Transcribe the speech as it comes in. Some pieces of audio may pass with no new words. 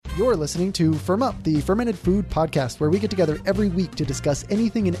You're listening to Firm Up, the fermented food podcast, where we get together every week to discuss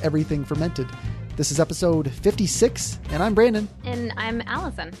anything and everything fermented. This is episode 56, and I'm Brandon. And I'm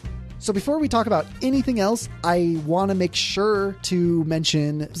Allison. So before we talk about anything else, I want to make sure to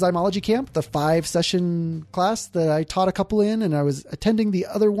mention Zymology Camp, the 5-session class that I taught a couple in, and I was attending the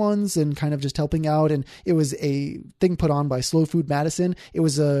other ones and kind of just helping out. And it was a thing put on by Slow Food Madison. It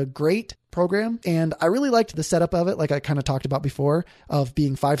was a great program, and I really liked the setup of it, like I kind of talked about before, of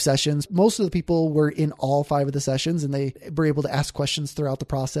being 5 sessions. Most of the people were in all 5 of the sessions, and they were able to ask questions throughout the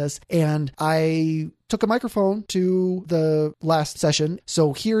process. And I took a microphone to the last session,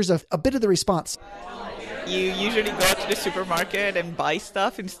 so here's a bit of the response. You usually go to the supermarket and buy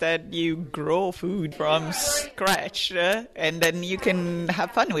stuff. Instead, you grow food from scratch, and then you can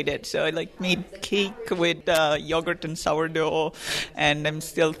have fun with it. So I made cake with yogurt and sourdough, and I'm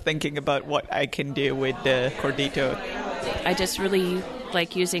still thinking about what I can do with the cordito. I just really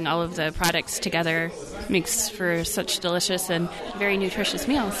like using all of the products together. Makes for such delicious and very nutritious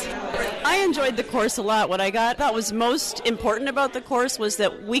meals. I enjoyed the course a lot. What I thought was most important about the course was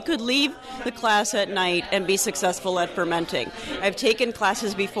that we could leave the class at night and be successful at fermenting. I've taken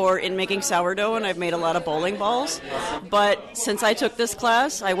classes before in making sourdough, and I've made a lot of bowling balls. But since I took this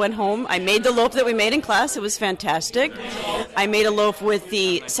class, I went home. I made the loaf that we made in class. It was fantastic. I made a loaf with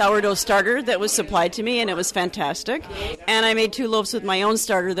the sourdough starter that was supplied to me, and it was fantastic. And I made 2 loaves with my own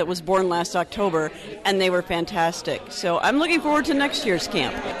starter that was born last October, and they were fantastic. So I'm looking forward to next year's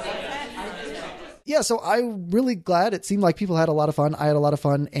camp. Yeah, so I'm really glad. It seemed like people had a lot of fun. I had a lot of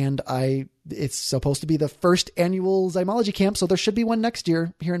fun, and it's supposed to be the first annual Zymology Camp, so there should be one next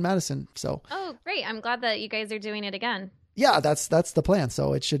year here in Madison. So, oh, great. I'm glad that you guys are doing it again. Yeah, that's the plan.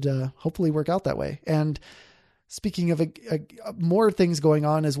 So it should hopefully work out that way. And speaking of more things going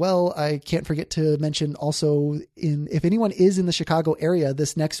on as well, I can't forget to mention also, if anyone is in the Chicago area,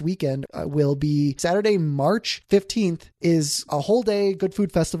 this next weekend will be Saturday, March 15th, is a whole day Good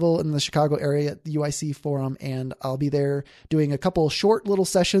Food Festival in the Chicago area at the UIC Forum. And I'll be there doing a couple short little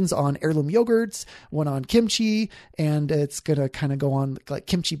sessions on heirloom yogurts, one on kimchi, and it's going to kind of go on like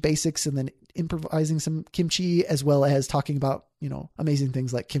kimchi basics and then improvising some kimchi, as well as talking about, amazing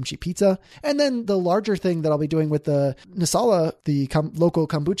things like kimchi pizza. And then the larger thing that I'll be doing with the Nisala, the local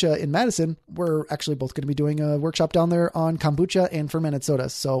kombucha in Madison, we're actually both going to be doing a workshop down there on kombucha and fermented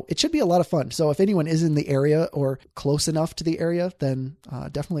sodas. So it should be a lot of fun. So if anyone is in the area or close enough to the area, then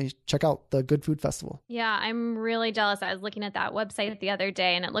definitely check out the Good Food Festival. Yeah, I'm really jealous. I was looking at that website the other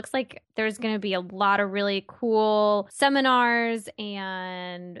day, and it looks like there's going to be a lot of really cool seminars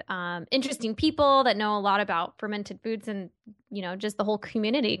and interesting people that know a lot about fermented foods and just the whole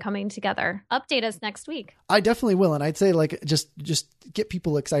community coming together. Update us next week. I definitely will. And I'd say just get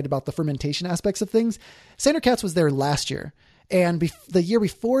people excited about the fermentation aspects of things. Sandor Katz was there last year. And the year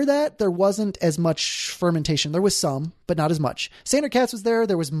before that, there wasn't as much fermentation. There was some, but not as much. Sandor Katz was there.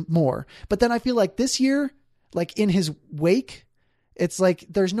 There was more. But then I feel like this year, like in his wake, it's like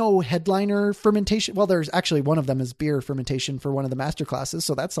there's no headliner fermentation. Well, there's actually one of them is beer fermentation for one of the master classes.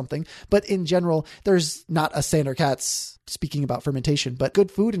 So that's something. But in general, there's not a Sandor Katz speaking about fermentation, but good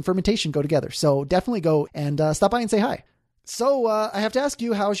food and fermentation go together. So definitely go and stop by and say hi. So I have to ask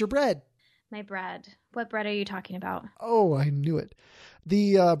you, how's your bread? My bread. What bread are you talking about? Oh, I knew it.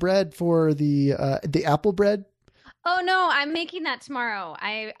 The bread for the apple bread. Oh, no, I'm making that tomorrow.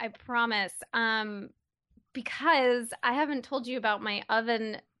 I promise. Because I haven't told you about my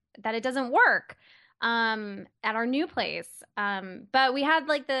oven, that it doesn't work at our new place. But we had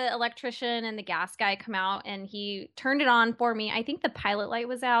the electrician and the gas guy come out, and he turned it on for me. I think the pilot light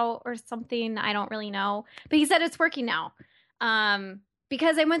was out or something. I don't really know. But he said it's working now.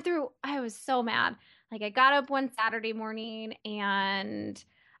 Because I was so mad. I got up one Saturday morning and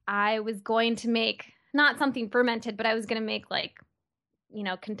I was going to make not something fermented, but I was going to make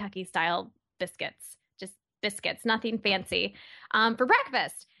Kentucky style biscuits. Biscuits, nothing fancy, for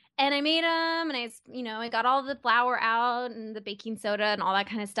breakfast. And I made them, and I got all the flour out and the baking soda and all that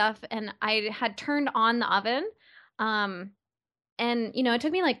kind of stuff. And I had turned on the oven. And, it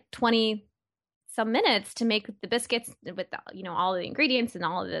took me 20 some minutes to make the biscuits with, all the ingredients and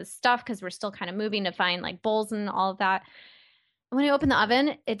all of this stuff, because we're still kind of moving to find bowls and all of that. And when I opened the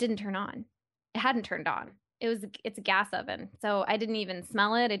oven, it didn't turn on. It hadn't turned on. It's a gas oven. So I didn't even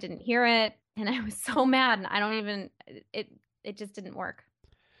smell it. I didn't hear it. And I was so mad, and it just didn't work.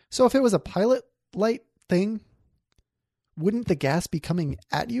 So if it was a pilot light thing, wouldn't the gas be coming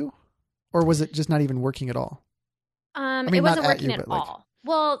at you? Or was it just not even working at all? It wasn't working at all.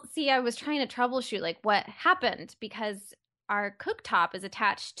 Well, see, I was trying to troubleshoot what happened, because our cooktop is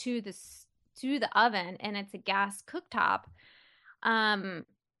attached to the oven, and it's a gas cooktop.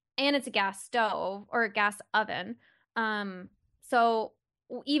 and it's a gas stove or a gas oven. So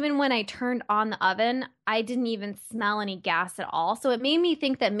even when I turned on the oven, I didn't even smell any gas at all. So it made me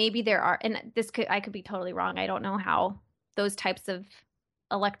think that maybe there are, and I could be totally wrong. I don't know how those types of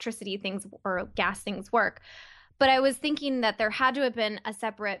electricity things or gas things work. But I was thinking that there had to have been a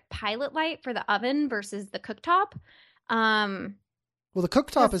separate pilot light for the oven versus the cooktop. Well, the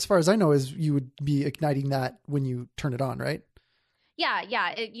cooktop, as far as I know, is you would be igniting that when you turn it on, right? Yeah.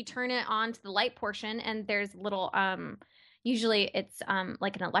 You turn it on to the light portion, and there's little, usually it's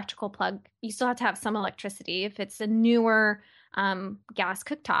like an electrical plug. You still have to have some electricity if it's a newer gas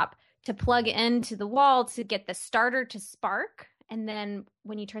cooktop to plug into the wall to get the starter to spark. And then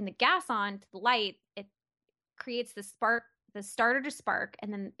when you turn the gas on to the light, it creates the starter to spark,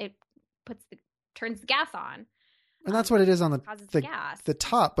 and then it turns the gas on. And that's what it is on the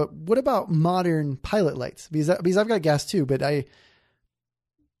top. But what about modern pilot lights? Because I've got gas too, but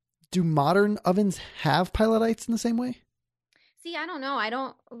do modern ovens have pilot lights in the same way? See, I don't know. I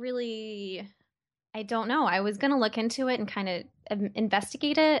don't know. I was going to look into it and kind of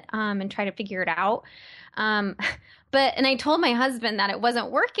investigate it and try to figure it out. And I told my husband that it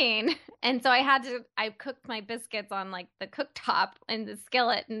wasn't working. And so I cooked my biscuits on like the cooktop and the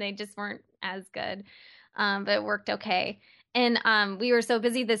skillet, and they just weren't as good. But it worked okay. And we were so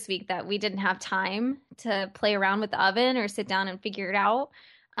busy this week that we didn't have time to play around with the oven or sit down and figure it out.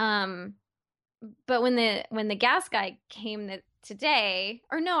 But when the gas guy came this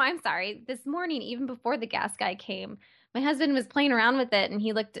morning, even before the gas guy came, my husband was playing around with it, and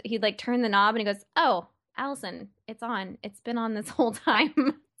he turned the knob and he goes, "Oh, Allison, it's on. It's been on this whole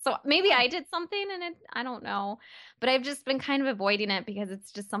time." So maybe I did something I don't know, but I've just been kind of avoiding it because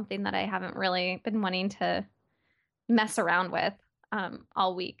it's just something that I haven't really been wanting to mess around with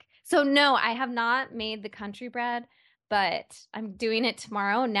all week. So no, I have not made the country bread, but I'm doing it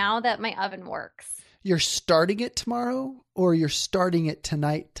tomorrow now that my oven works. You're starting it tomorrow, or you're starting it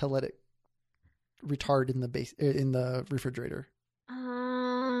tonight to let it retard in the refrigerator?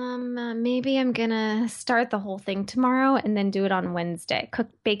 Maybe I'm gonna start the whole thing tomorrow and then do it on Wednesday.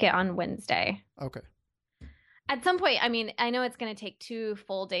 Bake it on Wednesday. Okay. At some point, I mean, I know it's gonna take 2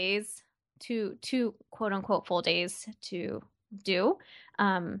 full days, two quote unquote full days to do.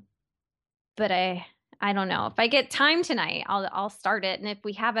 But I don't know. If I get time tonight, I'll start it. And if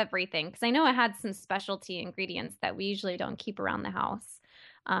we have everything, because I know I had some specialty ingredients that we usually don't keep around the house.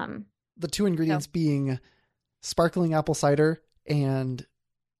 The 2 ingredients being sparkling apple cider and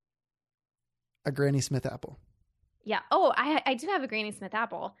a Granny Smith apple. Yeah. Oh, I do have a Granny Smith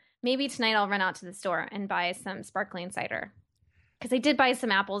apple. Maybe tonight I'll run out to the store and buy some sparkling cider. Because I did buy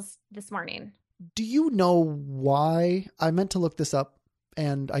some apples this morning. Do you know why? I meant to look this up,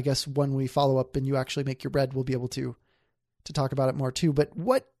 and I guess when we follow up and you actually make your bread, we'll be able to talk about it more too. But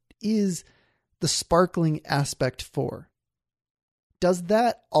what is the sparkling aspect for? Does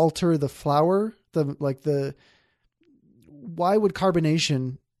that alter the flour? Why would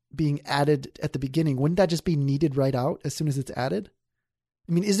carbonation being added at the beginning, wouldn't that just be kneaded right out as soon as it's added?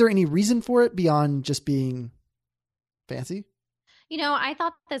 I mean, is there any reason for it beyond just being fancy? You know, I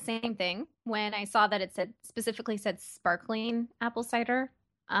thought the same thing when I saw that it specifically said sparkling apple cider.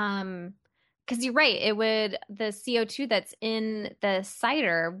 Because you're right, the CO2 that's in the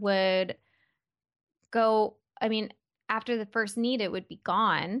cider would go, I mean, after the first knead, it would be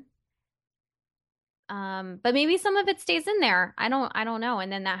gone. But maybe some of it stays in there. I don't know. And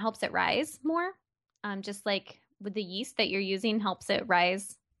then that helps it rise more. Just like with the yeast that you're using helps it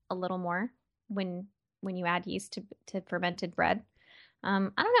rise a little more when you add yeast to fermented bread. I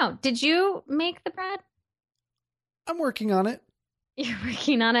don't know. Did you make the bread? I'm working on it. You're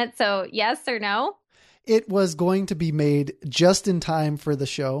working on it. So yes or no? It was going to be made just in time for the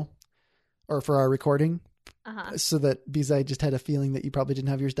show or for our recording. So because I just had a feeling that you probably didn't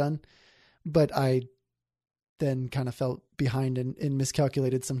have yours done, but I then kind of felt behind and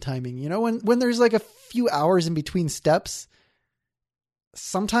miscalculated some timing. You know, when there's like a few hours in between steps,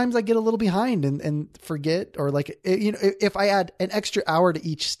 sometimes I get a little behind and forget, or like, you know, if I add an extra hour to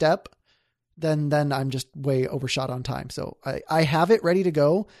each step, then I'm just way overshot on time. So I have it ready to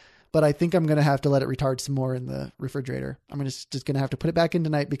go, but I think I'm going to have to let it retard some more in the refrigerator. I'm just going to have to put it back in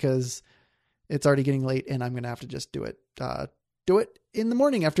tonight because it's already getting late, and I'm going to have to just do it in the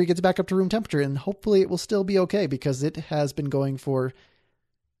morning after it gets back up to room temperature, and hopefully it will still be okay because it has been going for,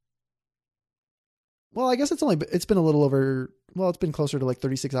 well, I guess it's been a little over, well, it's been closer to like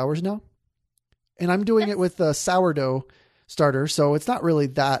 36 hours now, and I'm doing it with a sourdough starter. So it's not really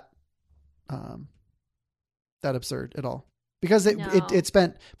that absurd at all. because No. it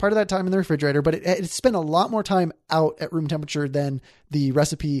spent part of that time in the refrigerator, but it spent a lot more time out at room temperature than the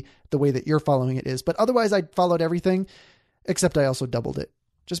recipe, the way that you're following it is. But otherwise I followed everything, except I also doubled it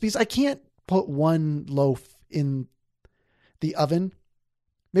just because I can't put one loaf in the oven.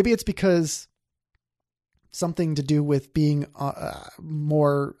 Maybe it's because something to do with being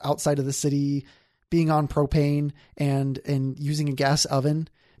more outside of the city, being on propane and using a gas oven.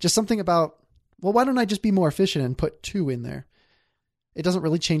 Just something about, well, why don't I just be more efficient and put 2 in there? It doesn't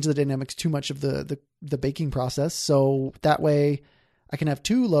really change the dynamics too much of the baking process. So that way I can have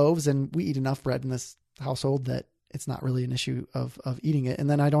 2 loaves, and we eat enough bread in this household that it's not really an issue of eating it. And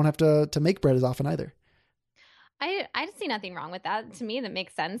then I don't have to make bread as often either. I see nothing wrong with that. To me, that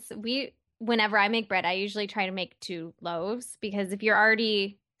makes sense. Whenever I make bread, I usually try to make 2 loaves, because if you're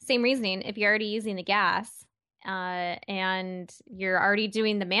already, same reasoning, if you're already using the gas and you're already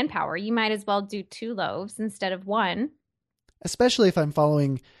doing the manpower, you might as well do 2 loaves instead of 1. Especially if I'm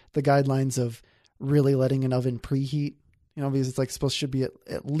following the guidelines of really letting an oven preheat, because it's like should be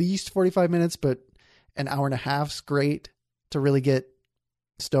at least 45 minutes, but an hour and a half's great to really get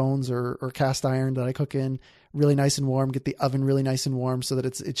stones or cast iron that I cook in really nice and warm, get the oven really nice and warm so that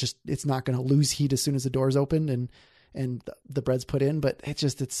it's not going to lose heat as soon as the door's opened and the bread's put in. But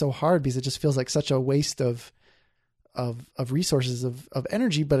it's so hard because it just feels like such a waste of resources of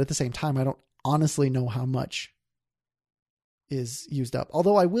energy. But at the same time, I don't honestly know how much is used up.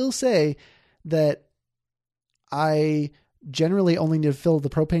 Although I will say that I generally only need to fill the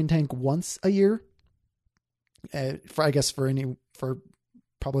propane tank once a year. For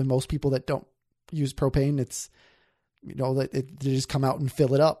probably most people that don't use propane, it's, that they just come out and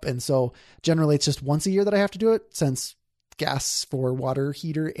fill it up. And so generally it's just once a year that I have to do it, since gas for water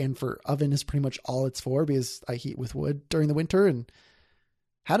heater and for oven is pretty much all it's for, because I heat with wood during the winter and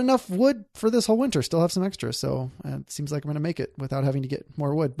had enough wood for this whole winter, still have some extra. So it seems like I'm going to make it without having to get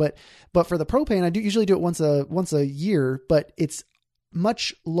more wood. But for the propane, I usually do it once a year, but it's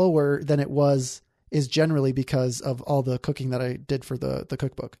much lower than it is generally because of all the cooking that I did for the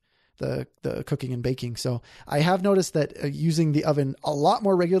cookbook, the cooking and baking. So I have noticed that using the oven a lot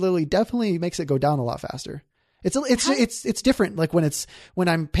more regularly definitely makes it go down a lot faster. It's different. Like when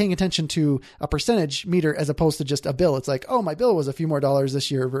I'm paying attention to a percentage meter as opposed to just a bill, it's like, oh, my bill was a few more dollars this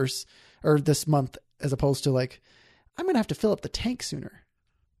year or this month, as opposed to like, I'm going to have to fill up the tank sooner.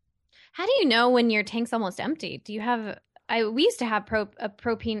 How do you know when your tank's almost empty? Do you have, we used to have a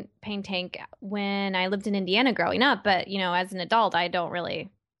propane tank when I lived in Indiana growing up, but as an adult, I don't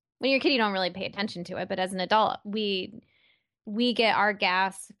really, when you're a kid, you don't really pay attention to it. But as an adult, we get our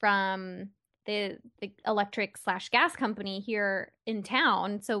gas from the electric / gas company here in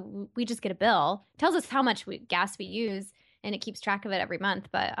town. So we just get a bill. It tells us how much gas we use, and it keeps track of it every month.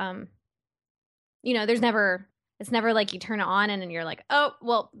 But, it's never like you turn it on and then you're like, oh,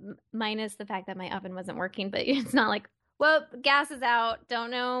 well, minus the fact that my oven wasn't working, but it's not like, well, gas is out.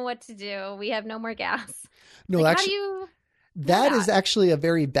 Don't know what to do. We have no more gas. No, like, actually, that is actually a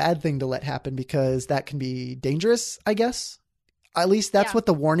very bad thing to let happen, because that can be dangerous, I guess. At least that's what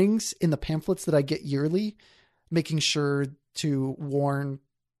the warnings in the pamphlets that I get yearly, making sure to warn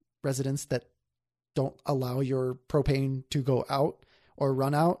residents that don't allow your propane to go out or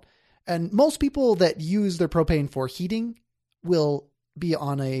run out. And most people that use their propane for heating will be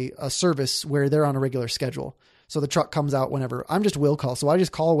on a service where they're on a regular schedule. So the truck comes out whenever. I'm just will call. So I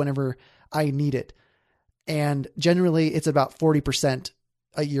just call whenever I need it. And generally it's about 40%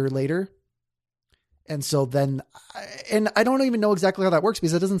 a year later. And so then, and I don't even know exactly how that works,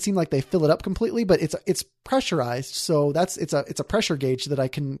 because it doesn't seem like they fill it up completely, but it's pressurized. So it's a pressure gauge that I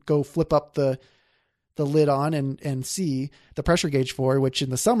can go flip up the lid on and see the pressure gauge for, which in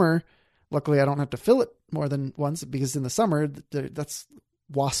the summer, luckily I don't have to fill it more than once, because in the summer that's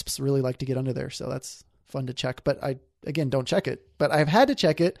wasps really like to get under there. So that's fun to check, but I, again, don't check it, but I've had to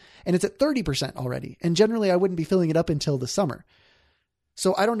check it and it's at 30% already. And generally I wouldn't be filling it up until the summer.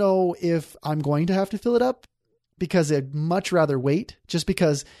 So I don't know if I'm going to have to fill it up, because I'd much rather wait, just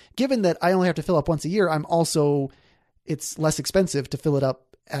because given that I only have to fill up once a year, it's less expensive to fill it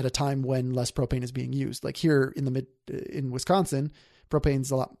up at a time when less propane is being used. Like here in Wisconsin,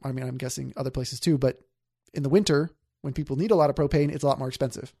 propane's a lot, I mean, I'm guessing other places too, but in the winter when people need a lot of propane, it's a lot more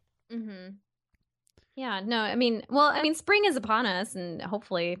expensive. Mm-hmm. Yeah, no, spring is upon us, and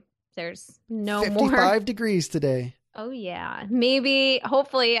hopefully there's no 55 degrees today. Oh, yeah.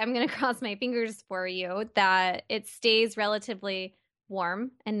 Hopefully, I'm going to cross my fingers for you that it stays relatively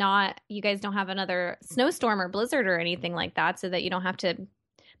warm and you guys don't have another snowstorm or blizzard or anything like that, so that you don't have to,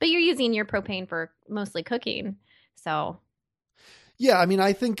 but you're using your propane for mostly cooking. So. Yeah. I mean,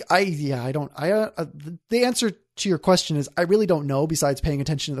 I think the answer to your question is I really don't know besides paying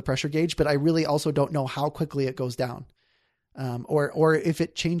attention to the pressure gauge, but I really also don't know how quickly it goes down. Or if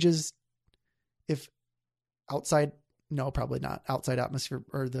it changes, if outside, no, probably not. Outside atmosphere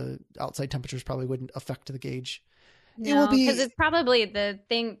or the outside temperatures probably wouldn't affect the gauge. It will No, be, because it's probably the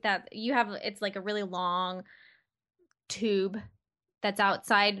thing that you have. It's like a really long tube that's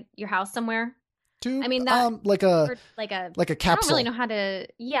outside your house somewhere. tube, I mean, that like or a like a capsule. I don't really know how to.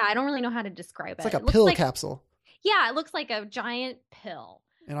 Yeah, I don't really know how to describe It's it. like a It looks pill like, capsule. Yeah, it looks like a giant pill.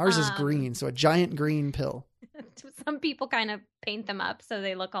 And ours is green, so a giant green pill. Some people kind of paint them up so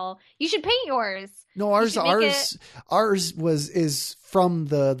they look all. You should paint yours. No, ours is from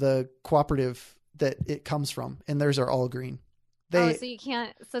the cooperative that it comes from, and theirs are all green. So you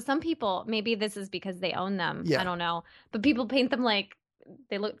can't. So some people, maybe this is because they own them. Yeah. I don't know, but people paint them like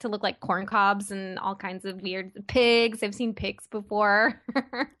they look like corn cobs and all kinds of weird pigs. I've seen pigs before.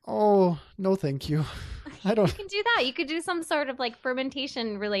 Oh no, thank you. I don't. You can do that. You could do some sort of like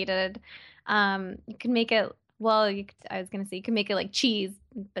fermentation related. You can make it. Well, I was gonna say you can make it like cheese,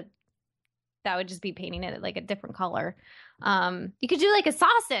 but that would just be painting it like a different color. You could do like a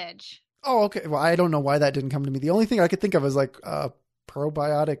sausage. Oh, okay. Well, I don't know why that didn't come to me. The only thing I could think of is like a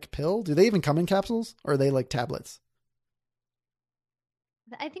probiotic pill. Do they even come in capsules, or are they like tablets?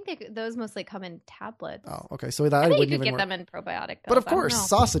 I think those mostly come in tablets. Oh, okay. So that I bet wouldn't you could even get work. them in probiotic pills. But of I don't course, know.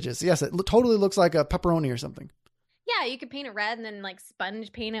 sausages. Yes, it totally looks like a pepperoni or something. Yeah, you could paint it red and then like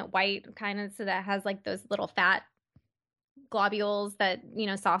sponge paint it white, kind of, so that it has like those little fat globules that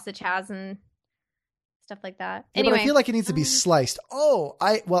sausage has and stuff like that. Yeah, Anyway, but I feel like it needs to be sliced. Oh,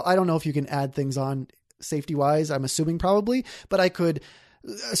 I don't know if you can add things on safety wise. I'm assuming probably, but I could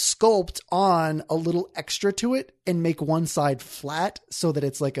sculpt on a little extra to it and make one side flat so that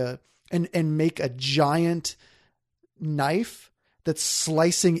it's like and make a giant knife that's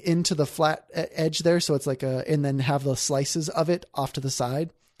slicing into the flat edge there. So it's like and then have the slices of it off to the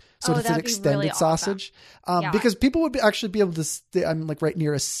side. So it's an that'd be extended really awesome. sausage. Yeah. Because people would actually be able to, I'm like right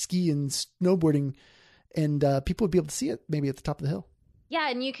near a ski and snowboarding, and people would be able to see it maybe at the top of the hill. Yeah,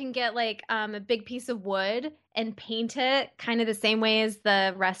 and you can get like a big piece of wood and paint it kind of the same way as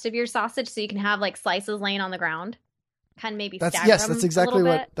the rest of your sausage, so you can have like slices laying on the ground, kind of maybe stagger Yes, them that's exactly a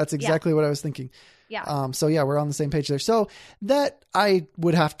little bit. that's exactly what I was thinking. Yeah. So yeah, we're on the same page there. So that I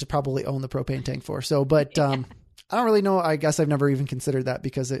would have to probably own the propane tank for. So, but I don't really know. I guess I've never even considered that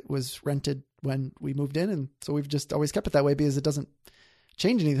because it was rented when we moved in, and so we've just always kept it that way because it doesn't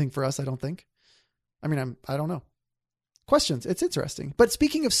change anything for us. I don't think. I mean, I don't know. Questions. It's interesting. But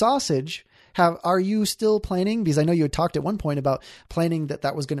speaking of sausage, are you still planning? Because I know you had talked at one point about planning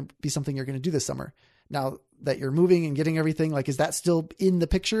that was going to be something you're going to do this summer. Now that you're moving and getting everything, like, is that still in the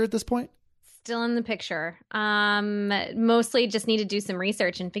picture at this point? Still in the picture. Mostly just need to do some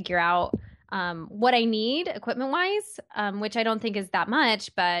research and figure out what I need equipment wise, which I don't think is that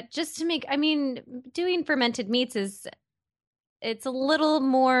much, but just to make, doing fermented meats it's a little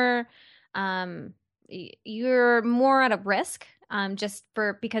more, you're more at a risk just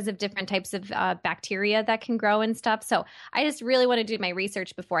because of different types of bacteria that can grow and stuff. So I just really want to do my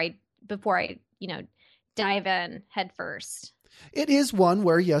research before I dive in head first. It is one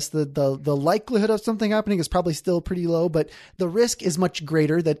where, yes, the likelihood of something happening is probably still pretty low, but the risk is much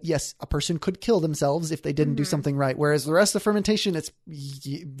greater that, yes, a person could kill themselves if they didn't do something right. Whereas the rest of fermentation, it's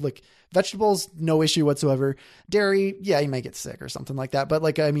like vegetables, no issue whatsoever. Dairy, yeah, you may get sick or something like that. But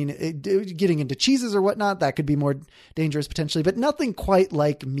getting into cheeses or whatnot, that could be more dangerous potentially, but nothing quite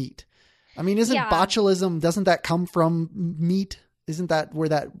like meat. I mean, botulism, doesn't that come from meat? Isn't that where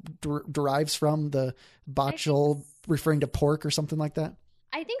that derives from, the botule referring to pork or something like that?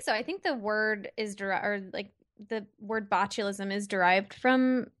 I think so. I think the word is the word botulism is derived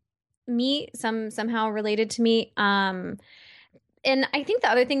from meat, somehow related to meat. And I think the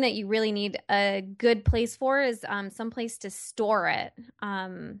other thing that you really need a good place for is some place to store it.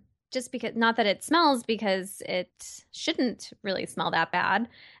 Just because, not that it smells, because it shouldn't really smell that bad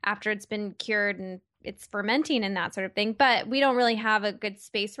after it's been cured and it's fermenting and that sort of thing. But we don't really have a good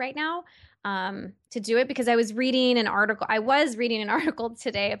space right now to do it, because I was reading an article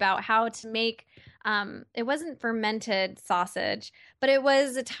today about how to make, it wasn't fermented sausage, but it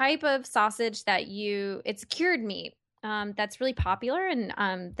was a type of sausage that it's cured meat that's really popular in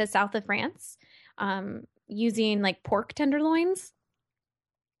the south of France, using like pork tenderloins.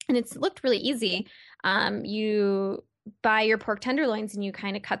 And it's looked really easy. You buy your pork tenderloins and you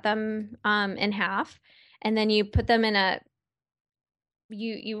kind of cut them in half, and then you put them in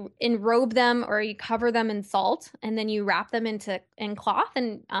you enrobe them, or you cover them in salt, and then you wrap them in cloth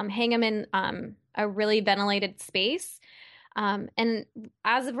and hang them in a really ventilated space And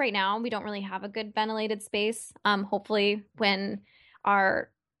as of right now, we don't really have a good ventilated space. Hopefully when our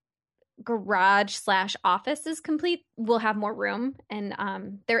garage / office is complete, we'll have more room.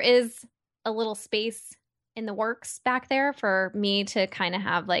 And there is a little space in the works back there for me to kind of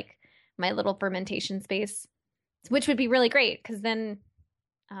have like my little fermentation space, which would be really great because then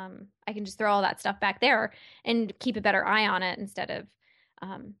I can just throw all that stuff back there and keep a better eye on it instead of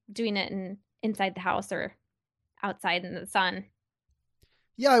doing it inside the house or outside in the sun.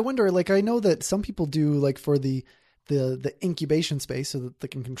 Yeah, I wonder, like, I know that some people do, like, for the incubation space so that they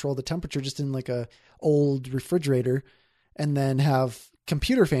can control the temperature just in like a old refrigerator, and then have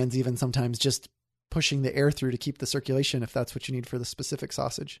computer fans even sometimes just pushing the air through to keep the circulation if that's what you need for the specific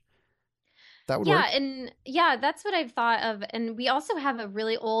sausage. That would work. And that's what I've thought of. And we also have a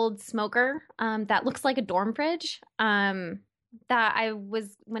really old smoker that looks like a dorm fridge. That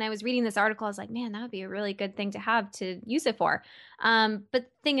when I was reading this article, I was like, man, that would be a really good thing to have to use it for. But the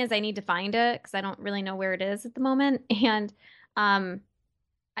thing is, I need to find it because I don't really know where it is at the moment. And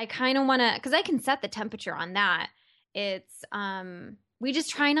I kind of want to, because I can set the temperature on that. It's we just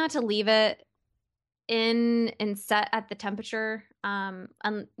try not to leave it in and set at the temperature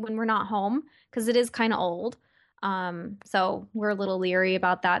when we're not home because it is kind of old. So we're a little leery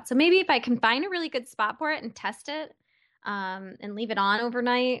about that. So maybe if I can find a really good spot for it and test it and leave it on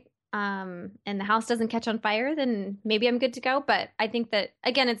overnight and the house doesn't catch on fire, then maybe I'm good to go. But I think that,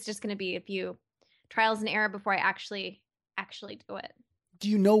 again, it's just going to be a few trials and error before I actually do it. Do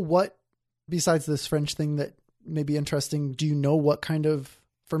you know what, besides this French thing that may be interesting, do you know what kind of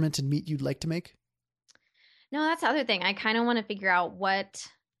fermented meat you'd like to make? No, that's the other thing. I kind of want to figure out what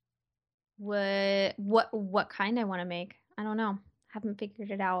kind I want to make. I don't know. Haven't figured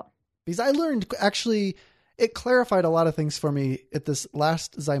it out. Because I learned, actually, it clarified a lot of things for me at this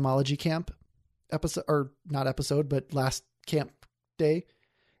last Zymology camp episode, or not episode, but last camp day.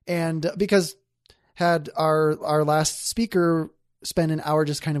 And because had our last speaker spend an hour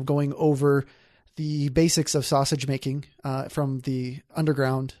just kind of going over the basics of sausage making from the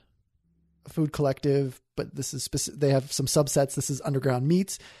Underground Food Collective, but this is they have some subsets. This is Underground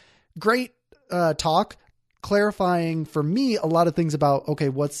Meats. Great talk, clarifying for me a lot of things about, okay,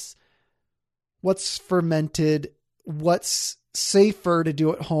 what's fermented, what's safer to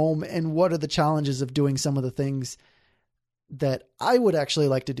do at home, and what are the challenges of doing some of the things that I would actually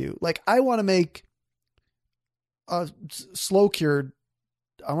like to do. Like, I want to make a slow cured,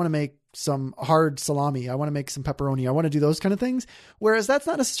 I want to make some hard salami, I want to make some pepperoni, I want to do those kind of things. Whereas that's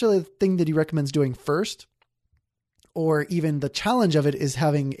not necessarily the thing that he recommends doing first, or even the challenge of it is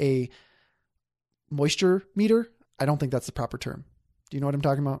having a moisture meter. I don't think that's the proper term. Do you know what I'm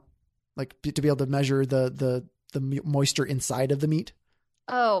talking about? Like, to be able to measure the moisture inside of the meat.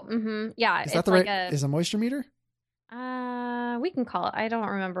 Oh, mm-hmm. Yeah. Is that the like right? Is a moisture meter? We can call it. I don't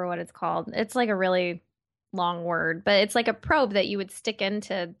remember what it's called. It's like a really long word, but it's like a probe that you would stick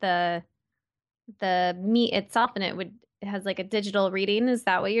into the meat itself, and it has like a digital reading. Is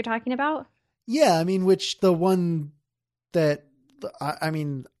that what you're talking about? Yeah, I mean, which the one that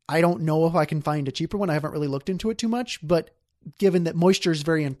I don't know if I can find a cheaper one. I haven't really looked into it too much, but given that moisture is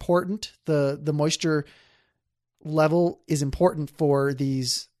very important, the moisture level is important for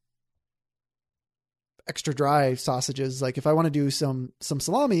these extra dry sausages. Like, if I want to do some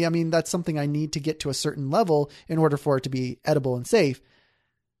salami, I mean, that's something I need to get to a certain level in order for it to be edible and safe.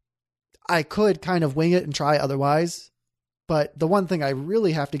 I could kind of wing it and try otherwise, but the one thing I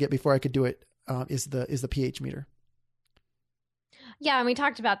really have to get before I could do it is the pH meter. Yeah, and we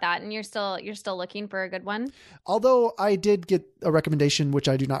talked about that, and you're still looking for a good one. Although I did get a recommendation, which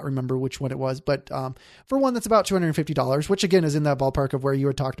I do not remember which one it was, but for one that's about $250, which again is in that ballpark of where you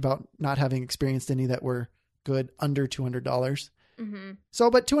had talked about not having experienced any that were good under $200. Mm-hmm.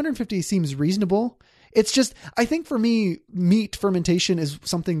 So, but $250 seems reasonable. It's just, I think for me, meat fermentation is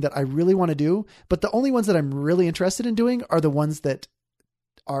something that I really want to do, but the only ones that I'm really interested in doing are the ones that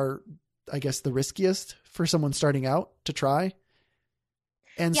are, I guess, the riskiest for someone starting out to try.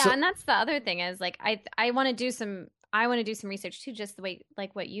 And yeah, and that's the other thing is, like, I want to do some research too, just the way,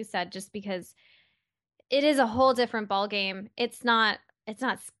 like what you said, just because it is a whole different ball game. It's not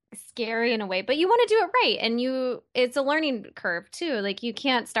scary in a way, but you want to do it right, and it's a learning curve too. Like, you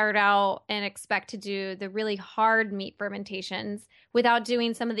can't start out and expect to do the really hard meat fermentations without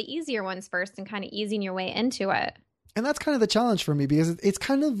doing some of the easier ones first and kind of easing your way into it. And that's kind of the challenge for me, because it's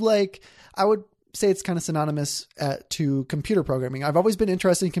kind of like, I would say it's kind of synonymous to computer programming. I've always been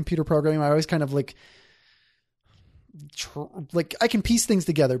interested in computer programming. I always kind of like like I can piece things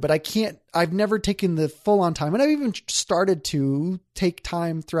together, but I've never taken the full on time. And I've even started to take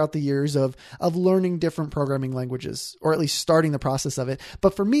time throughout the years of learning different programming languages, or at least starting the process of it.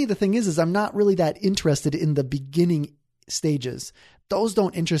 But for me, the thing is I'm not really that interested in the beginning stages. Those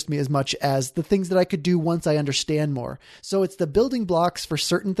don't interest me as much as the things that I could do once I understand more. So it's the building blocks for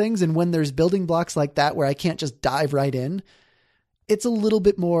certain things. And when there's building blocks like that, where I can't just dive right in, it's a little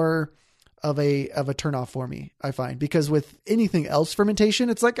bit more of a turnoff for me, I find, because with anything else fermentation,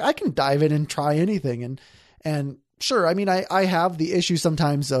 it's like I can dive in and try anything. And sure, I mean, I have the issue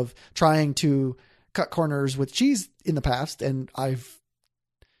sometimes of trying to cut corners with cheese in the past, and I've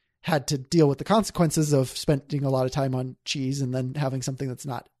had to deal with the consequences of spending a lot of time on cheese and then having something that's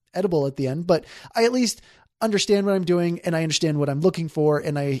not edible at the end. But I at least understand what I'm doing, and I understand what I'm looking for,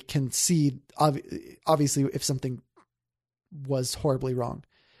 and I can see obviously if something was horribly wrong.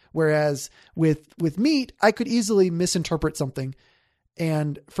 Whereas with meat, I could easily misinterpret something.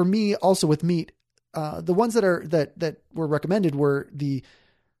 And for me, also with meat, the ones that were recommended were the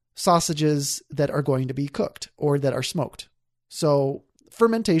sausages that are going to be cooked or that are smoked. So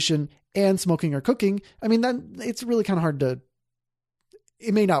fermentation and smoking or cooking, I mean, then it's really kind of hard to,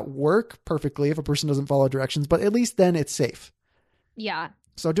 it may not work perfectly if a person doesn't follow directions, but at least then it's safe. Yeah.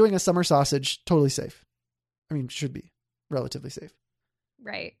 So doing a summer sausage, totally safe. I mean, should be relatively safe.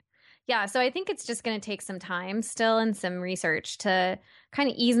 Right. Yeah. So I think it's just going to take some time still and some research to kind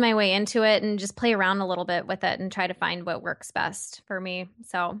of ease my way into it and just play around a little bit with it and try to find what works best for me.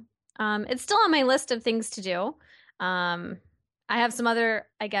 So it's still on my list of things to do. I have some other,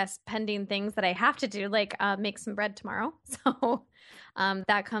 I guess, pending things that I have to do, like make some bread tomorrow. So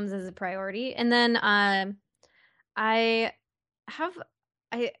that comes as a priority. And then I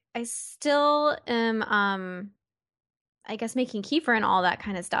still am I guess making kefir and all that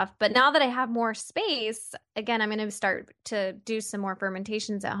kind of stuff. But now that I have more space, again, I'm going to start to do some more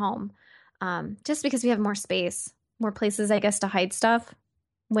fermentations at home. Just because we have more space, more places, I guess, to hide stuff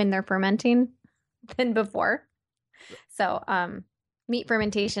when they're fermenting than before. So meat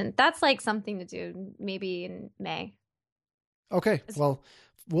fermentation, that's like something to do maybe in May. Okay. Well,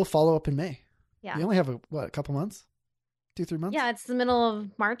 we'll follow up in May. Yeah. You only have a couple months? 2-3 months? Yeah, it's the middle of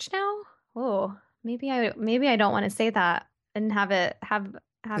March now. Oh, maybe I don't want to say that and have it.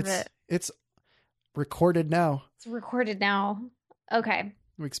 It's recorded now. It's recorded now. Okay.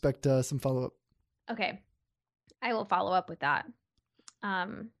 We expect some follow up. Okay, I will follow up with that.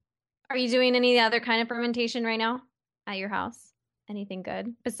 Are you doing any other kind of fermentation right now at your house? Anything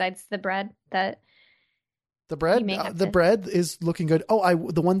good besides the bread that? The bread, the bread is looking good.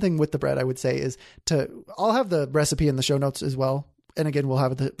 Oh, the one thing with the bread I would say is I'll have the recipe in the show notes as well. And again, we'll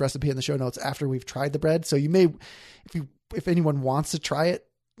have the recipe in the show notes after we've tried the bread. So you may, if anyone wants to try it,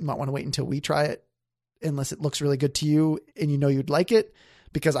 you might want to wait until we try it, unless it looks really good to you and you know you'd like it,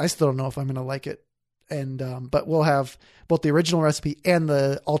 because I still don't know if I'm going to like it. And, but we'll have both the original recipe and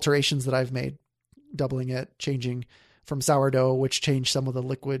the alterations that I've made, doubling it, changing from sourdough, which changed some of the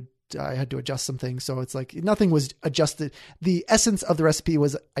liquid. I had to adjust some things. So it's like nothing was adjusted. The essence of the recipe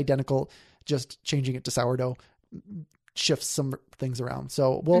was identical, just changing it to sourdough shifts some things around.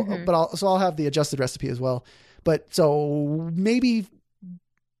 So I'll have the adjusted recipe as well. But so maybe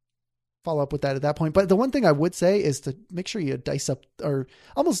follow up with that at that point. But the one thing I would say is to make sure you dice up, or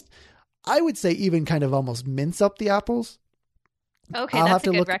almost, I would say even kind of almost mince up the apples. Okay, I'll that's have to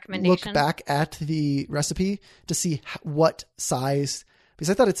a good look recommendation. back at the recipe to see what size, because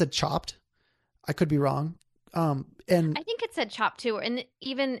I thought it said chopped. I could be wrong. And I think it said chopped too. And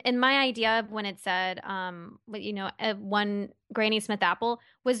even in my idea, when it said, one Granny Smith apple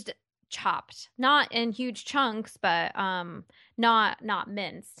was chopped, not in huge chunks, but not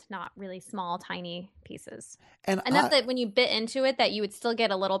minced, not really small, tiny pieces. And enough that when you bit into it, that you would still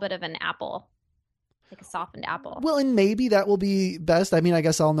get a little bit of an apple, like a softened apple. Well, and maybe that will be best. I mean, I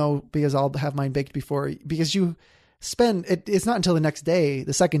guess I'll know because I'll have mine baked before, because you spend it. It's not until the next day,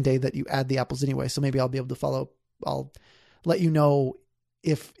 the second day, that you add the apples anyway. So maybe I'll be able to follow. I'll let you know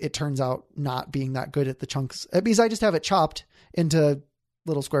if it turns out not being that good at the chunks, because I just have it chopped into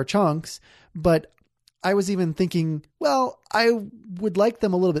little square chunks. But I was even thinking, well, I would like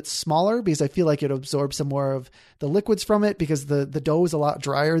them a little bit smaller because I feel like it absorbs some more of the liquids from it, because the dough is a lot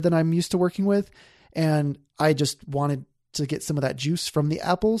drier than I'm used to working with. And I just wanted to get some of that juice from the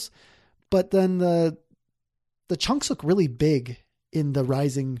apples. But then the chunks look really big in the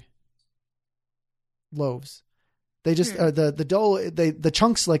rising loaves. They just, the dough, the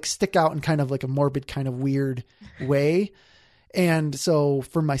chunks like stick out in kind of like a morbid kind of weird way. And so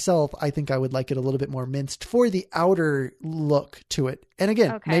for myself, I think I would like it a little bit more minced for the outer look to it. And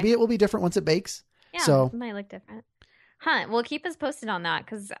again, maybe it will be different once it bakes. Yeah, so it might look different. Huh. Well, keep us posted on that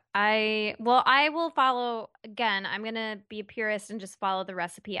because I will follow again. I'm going to be a purist and just follow the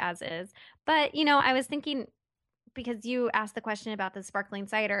recipe as is. But, I was thinking because you asked the question about the sparkling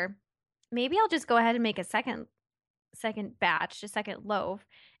cider, maybe I'll just go ahead and make a second batch, a second loaf,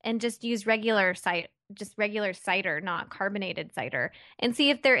 and just use regular cider, not carbonated cider, and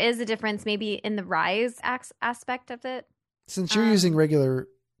see if there is a difference maybe in the rise aspect of it. Since you're using regular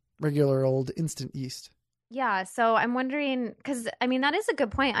old instant yeast. Yeah, so I'm wondering because that is a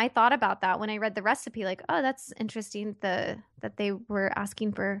good point. I thought about that when I read the recipe. Like, oh, that's interesting. That they were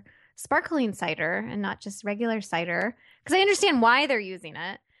asking for sparkling cider and not just regular cider. Because I understand why they're using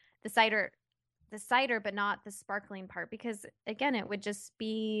it, the cider, but not the sparkling part. Because again, it would just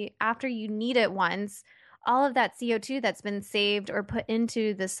be after you knead it once, all of that CO2 that's been saved or put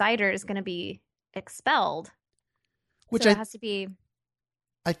into the cider is going to be expelled. Which it has to be.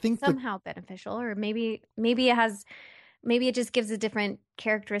 I think somehow beneficial, or maybe it just gives a different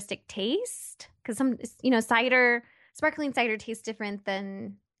characteristic taste because sparkling cider tastes different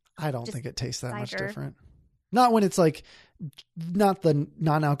than. I don't think it tastes that much different. Not when it's like not the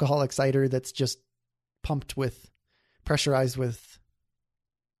non-alcoholic cider that's just pumped with pressurized with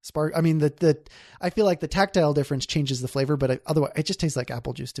spark. I mean I feel like the tactile difference changes the flavor, but otherwise it just tastes like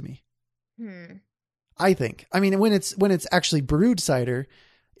apple juice to me. I think. I mean, when it's actually brewed cider,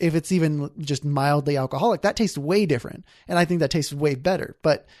 if it's even just mildly alcoholic, that tastes way different. And I think that tastes way better,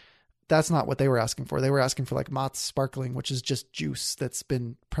 but that's not what they were asking for. They were asking for like Mott's Sparkling, which is just juice that's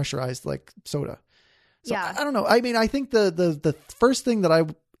been pressurized like soda. So yeah. I don't know. I mean, I think the first thing that I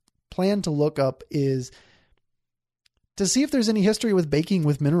plan to look up is to see if there's any history with baking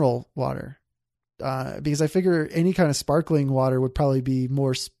with mineral water. Because I figure any kind of sparkling water would probably be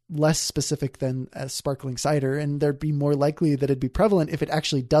less specific than a sparkling cider, and there'd be more likely that it'd be prevalent if it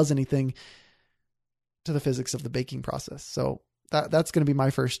actually does anything to the physics of the baking process. So that's going to be my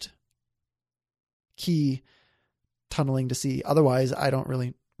first key tunneling to see. Otherwise, I don't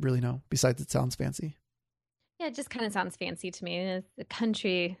really know. Besides, it sounds fancy. Yeah, it just kind of sounds fancy to me. It's a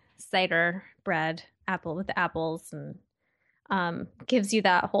country cider bread, apple with apples, and gives you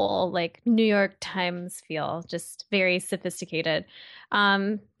that whole like New York Times feel, just very sophisticated,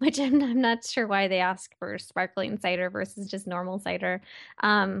 which I'm not sure why they ask for sparkling cider versus just normal cider.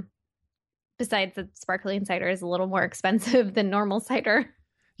 Besides that sparkling cider is a little more expensive than normal cider.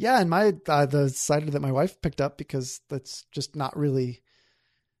 Yeah. And the cider that my wife picked up, because that's just not really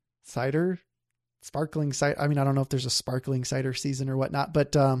cider, sparkling cider. I mean, I don't know if there's a sparkling cider season or whatnot,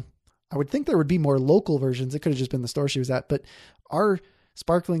 but, I would think there would be more local versions. It could have just been the store she was at, but our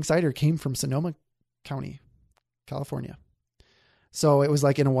sparkling cider came from Sonoma County, California. So it was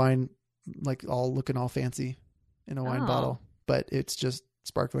like in a wine, like looking all fancy in a wine bottle, but it's just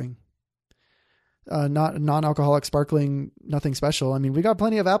sparkling, not non-alcoholic sparkling, nothing special. I mean, we got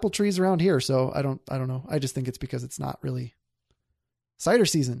plenty of apple trees around here, so I don't know. I just think it's because it's not really cider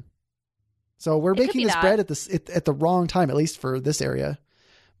season. So we're baking this bread at the wrong time, at least for this area,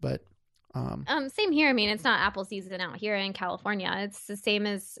 but same here. I mean, it's not apple season out here in California. It's the same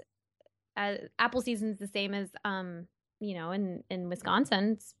as apple season's the same as in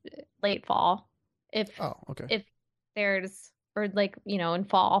Wisconsin, it's late fall. If there's in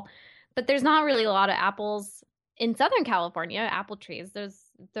fall, but there's not really a lot of apples in Southern California. Apple trees.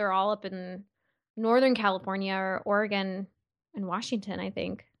 They're all up in Northern California or Oregon and Washington, I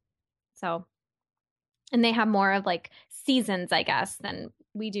think. So, and they have more of like seasons, I guess, than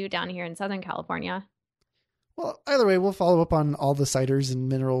we do down here in Southern California. Well, either way, we'll follow up on all the ciders and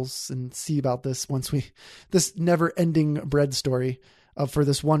minerals and see about this this never ending bread story for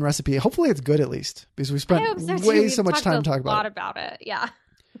this one recipe. Hopefully it's good at least, because we spent so much time talking about it. A lot about it. Yeah.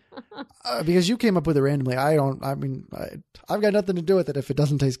 Because you came up with it randomly. I've got nothing to do with it if it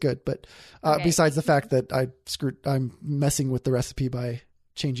doesn't taste good. But besides the fact that I'm messing with the recipe by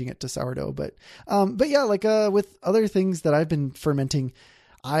changing it to sourdough. But yeah, like with other things that I've been fermenting,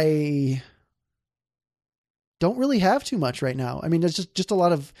 I don't really have too much right now. I mean, there's just a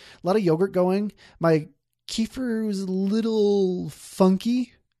lot of yogurt going. My kefir was a little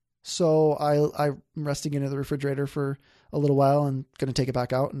funky, so I'm resting it in the refrigerator for a little while and going to take it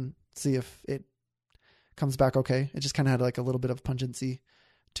back out and see if it comes back okay. It just kind of had like a little bit of pungency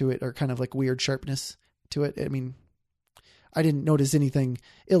to it, or kind of like weird sharpness to it. I mean, I didn't notice anything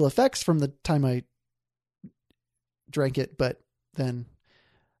ill effects from the time I drank it, but then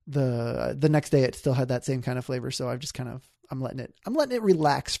the next day it still had that same kind of flavor. So I've just I'm letting it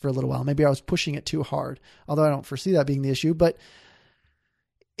relax for a little while. Maybe I was pushing it too hard, although I don't foresee that being the issue, but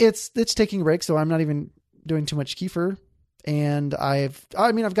it's taking a break. So I'm not even doing too much kefir, and I've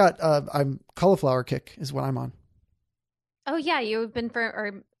got, I'm cauliflower kick is what I'm on. Oh yeah, you've been for,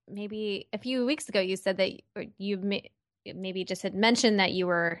 or maybe a few weeks ago you said that maybe just had mentioned that you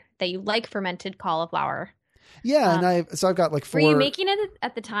like fermented cauliflower. Yeah, and Um, I've got like were you 4. making it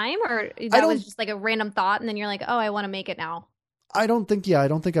at the time, or I that don't was just like a random thought, and then you're like, oh, I want to make it now? I don't think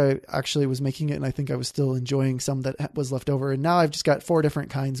I actually was making it, and I think I was still enjoying some that was left over. And now I've just got 4 different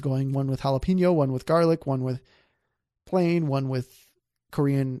kinds going: one with jalapeno, one with garlic, one with plain, one with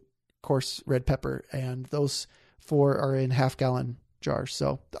Korean coarse red pepper, and those 4 are in half-gallon jars.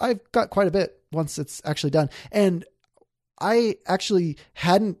 So I've got quite a bit once it's actually done. And I actually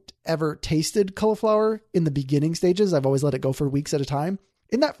hadn't ever tasted cauliflower in the beginning stages. I've always let it go for weeks at a time.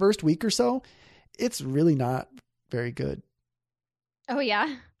 In that first week or so, it's really not very good. Oh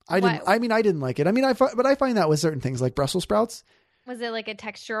yeah. I didn't like it. I mean, but I find that with certain things like Brussels sprouts. Was it like a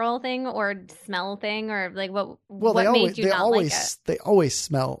textural thing or smell thing, or like what? Well, what made you not like it? They always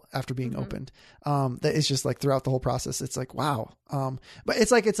smell after being Mhm. opened. That is just like throughout the whole process. It's like, wow. But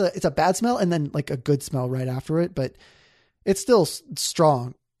it's like, it's a bad smell and then like a good smell right after it, but it's still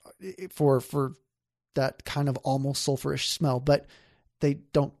strong for that kind of almost sulfurish smell, but they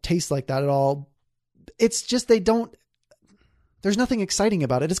don't taste like that at all. It's just, there's nothing exciting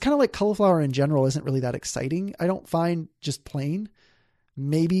about it. It's kind of like cauliflower in general isn't really that exciting. I don't find just plain.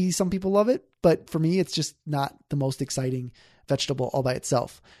 Maybe some people love it, but for me, it's just not the most exciting vegetable all by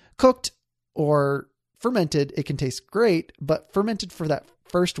itself. Cooked or fermented, it can taste great, but fermented for that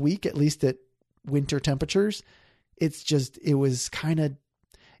first week, at least at winter temperatures, it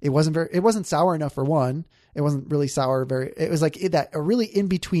wasn't sour enough for one. It wasn't really sour. It was like a really in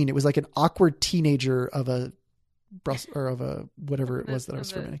between. It was like an awkward teenager of a or of a whatever it was that I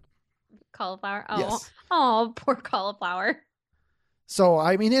was fermenting. Cauliflower. Oh, Yes. Oh, poor cauliflower. So,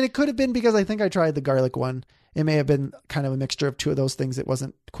 I mean, and it could have been because I think I tried the garlic one. It may have been kind of a mixture of 2 of those things. It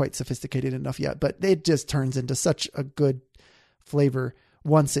wasn't quite sophisticated enough yet, but it just turns into such a good flavor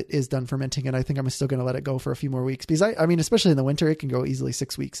once it is done fermenting. And I think I'm still going to let it go for a few more weeks because I mean, especially in the winter, it can go easily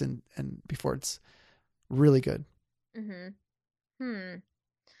 6 weeks and before it's really good. Mm-hmm.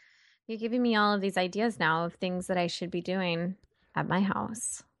 You're giving me all of these ideas now of things that I should be doing at my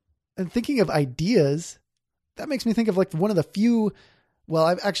house. And thinking of ideas, that makes me think of like one of the few, well,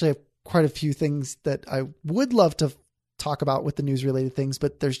 I've actually have quite a few things that I would love to talk about with the news related things,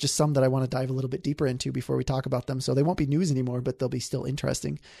 but there's just some that I want to dive a little bit deeper into before we talk about them. So they won't be news anymore, but they'll be still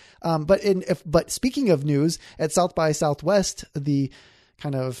interesting. But speaking of news, at South by Southwest, the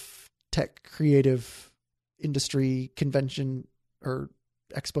kind of tech creative industry convention or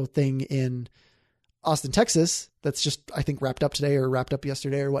expo thing in Austin, Texas, that's just, I think, wrapped up today or wrapped up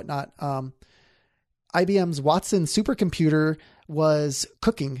yesterday or whatnot. IBM's Watson supercomputer was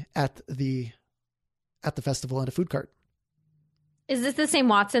cooking at the festival in a food cart. Is this the same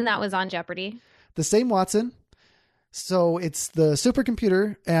Watson that was on Jeopardy? The same Watson. So it's the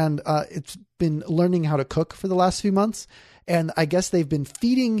supercomputer, and it's been learning how to cook for the last few months. And I guess they've been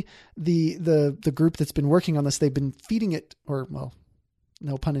feeding the group that's been working on this. They've been feeding it, or well,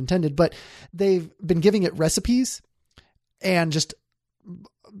 no pun intended, but they've been giving it recipes and just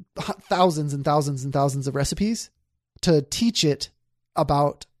thousands and thousands and thousands of recipes to teach it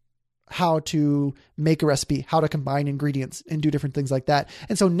about how to make a recipe, how to combine ingredients and do different things like that.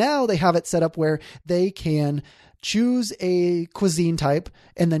 And so now they have it set up where they can choose a cuisine type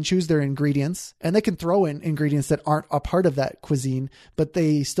and then choose their ingredients, and they can throw in ingredients that aren't a part of that cuisine, but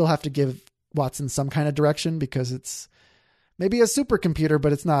they still have to give Watson some kind of direction because it's maybe a supercomputer,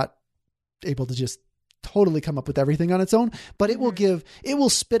 but it's not able to just totally come up with everything on its own. But it will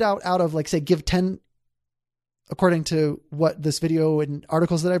spit out of like, say, give 10, according to what this video and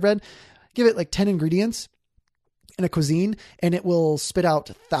articles that I've read, give it like 10 ingredients in a cuisine, and it will spit out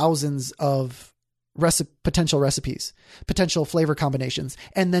thousands of potential recipes, potential flavor combinations.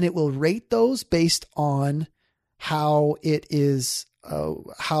 And then it will rate those based on how it is,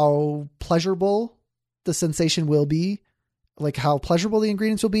 how pleasurable the sensation will be, like how pleasurable the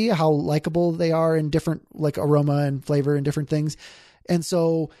ingredients will be, how likable they are in different like aroma and flavor and different things. And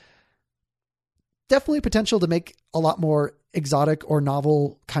so definitely potential to make a lot more exotic or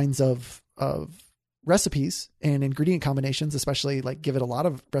novel kinds of recipes and ingredient combinations, especially like give it a lot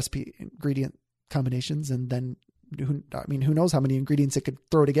of recipe ingredient combinations. And then who knows how many ingredients it could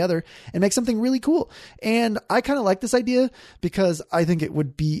throw together and make something really cool. And I kind of like this idea because I think it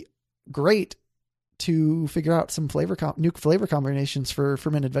would be great to figure out some new flavor combinations for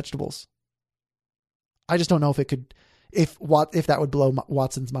fermented vegetables. I just don't know if it could, if that would blow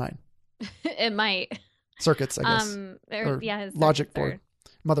Watson's mind. It might. Circuits, I guess. His logic circuits board,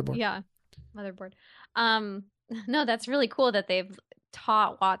 motherboard. Yeah, motherboard. No, that's really cool that they've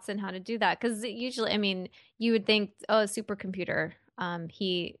taught Watson how to do that? Because usually, I mean, you would think, oh, a supercomputer.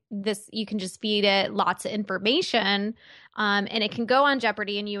 You can just feed it lots of information, and it can go on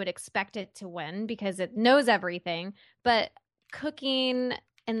Jeopardy, and you would expect it to win because it knows everything. But cooking,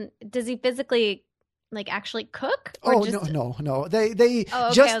 and does he physically like actually cook? Or Oh, just, no. Oh, okay.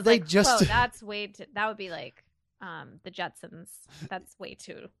 I was like, just whoa, that's way that would be like the Jetsons. That's way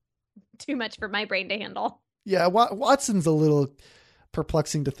too much for my brain to handle. Yeah, Watson's a little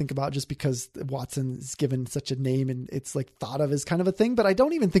perplexing to think about just because Watson is given such a name and it's like thought of as kind of a thing. But I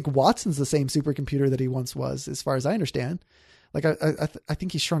don't even think Watson's the same supercomputer that he once was, as far as I understand. Like I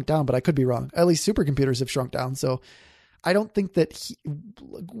think he's shrunk down, but I could be wrong. At least supercomputers have shrunk down. So I don't think that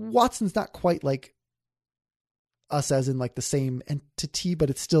Watson's not quite like us as in like the same entity, but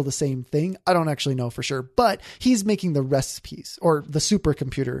it's still the same thing. I don't actually know for sure, but he's making the recipes, or the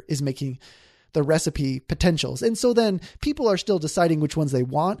supercomputer is making the recipe potentials. And so then people are still deciding which ones they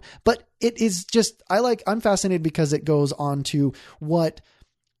want, but it is just, I'm fascinated because it goes on to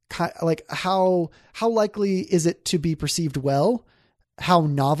how likely is it to be perceived well? How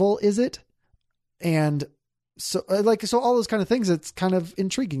novel is it? And so all those kind of things, it's kind of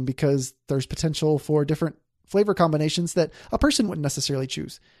intriguing because there's potential for different flavor combinations that a person wouldn't necessarily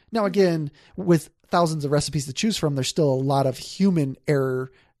choose. Now, again, with thousands of recipes to choose from, there's still a lot of human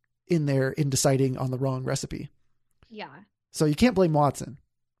error in there in deciding on the wrong recipe. Yeah. So you can't blame Watson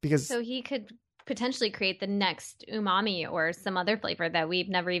because so he could potentially create the next umami or some other flavor that we've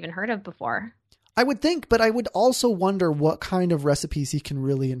never even heard of before. I would think, but I would also wonder what kind of recipes he can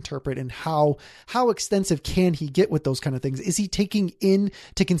really interpret and how extensive can he get with those kind of things? Is he taking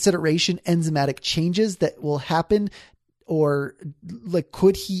into consideration enzymatic changes that will happen, or like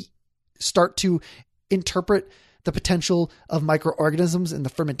could he start to interpret the potential of microorganisms in the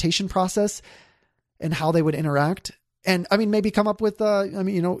fermentation process and how they would interact? And I mean, maybe come up with,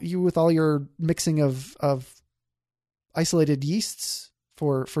 you with all your mixing of isolated yeasts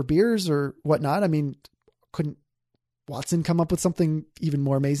for beers or whatnot. I mean, couldn't Watson come up with something even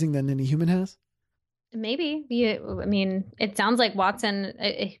more amazing than any human has? Maybe. I mean, it sounds like Watson,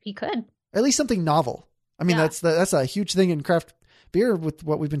 he could. At least something novel. I mean, Yeah. that's a huge thing in craft beer with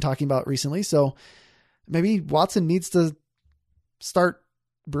what we've been talking about recently. So maybe Watson needs to start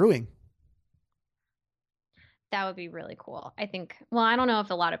brewing. That would be really cool. I think, well, I don't know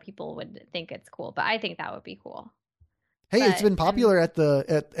if a lot of people would think it's cool, but I think that would be cool. Hey, But, it's been popular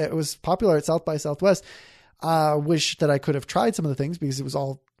it was popular at South by Southwest. Wish that I could have tried some of the things because it was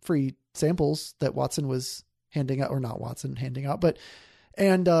all free samples that Watson was handing out, or not Watson handing out, but,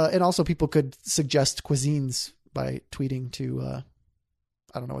 and also people could suggest cuisines by tweeting to,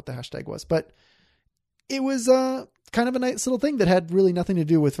 I don't know what the hashtag was, but it was kind of a nice little thing that had really nothing to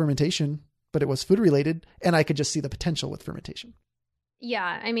do with fermentation, but it was food related. And I could just see the potential with fermentation.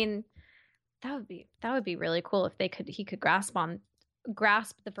 Yeah, I mean, that would be really cool if he could grasp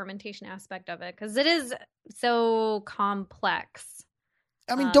the fermentation aspect of it, because it is so complex.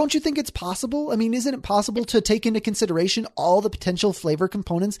 I mean, don't you think it's possible? I mean, isn't it possible to take into consideration all the potential flavor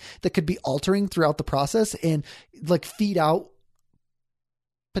components that could be altering throughout the process and like feed out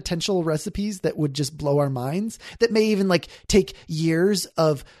potential recipes that would just blow our minds, that may even like take years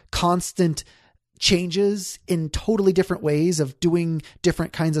of constant changes in totally different ways of doing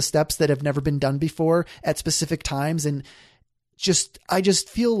different kinds of steps that have never been done before at specific times. And I just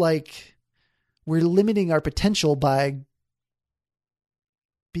feel like we're limiting our potential by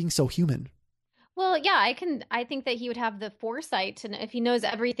being so human. Well, yeah, I think that he would have the foresight to, if he knows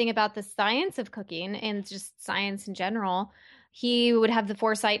everything about the science of cooking and just science in general, he would have the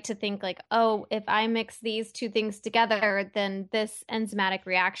foresight to think like, oh, if I mix these two things together, then this enzymatic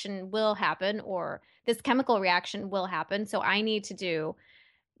reaction will happen, or this chemical reaction will happen. So I need to do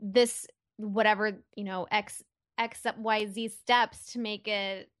this, whatever, X, Y, Z steps to make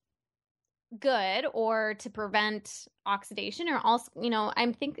it good, or to prevent oxidation, or also,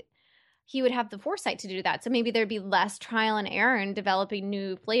 I think he would have the foresight to do that. So maybe there'd be less trial and error in developing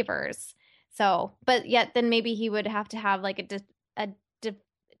new flavors. So, but yet then maybe he would have to have like a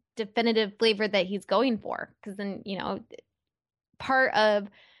definitive flavor that he's going for. Because then, part of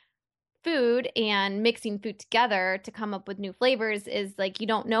food and mixing food together to come up with new flavors is like, you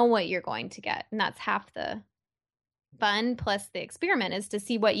don't know what you're going to get. And that's half the fun plus the experiment, is to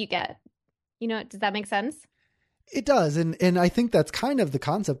see what you get. Does that make sense? It does. And I think that's kind of the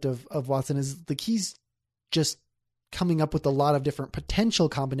concept of Watson, is like he's just coming up with a lot of different potential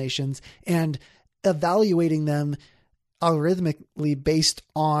combinations and evaluating them algorithmically based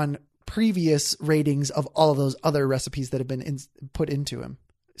on previous ratings of all of those other recipes that have been put into him.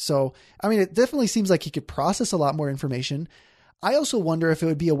 So, I mean, it definitely seems like he could process a lot more information. I also wonder if it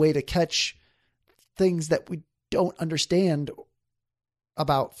would be a way to catch things that we don't understand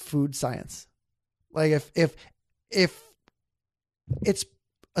about food science. Like if it's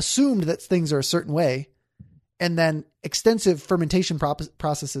assumed that things are a certain way, and then extensive fermentation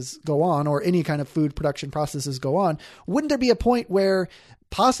processes go on, or any kind of food production processes go on, wouldn't there be a point where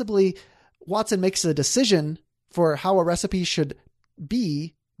possibly Watson makes a decision for how a recipe should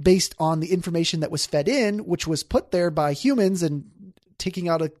be based on the information that was fed in, which was put there by humans, and taking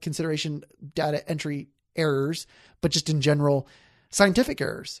out of consideration data entry errors, but just in general scientific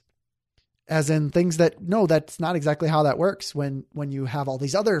errors? As in things that, no, that's not exactly how that works when you have all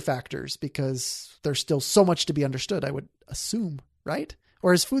these other factors, because there's still so much to be understood, I would assume, right?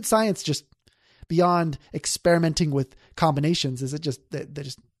 Or is food science just beyond experimenting with combinations? Is it just they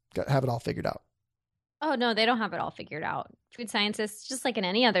just have it all figured out? Oh, no, they don't have it all figured out. Food scientists, just like in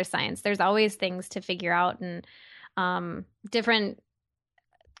any other science, there's always things to figure out, and different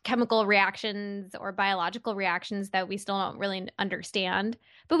chemical reactions or biological reactions that we still don't really understand.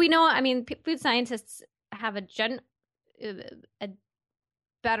 But we know, I mean, food scientists have a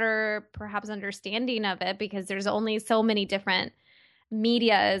better perhaps understanding of it, because there's only so many different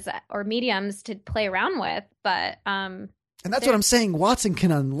medias or mediums to play around with. But and that's what I'm saying. Watson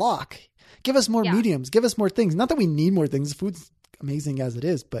can unlock. Give us more mediums. Give us more things. Not that we need more things. Food's amazing as it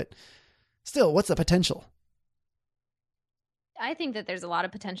is, but still, what's the potential? I think that there's a lot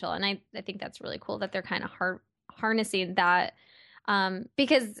of potential, and I think that's really cool that they're kind of harnessing that,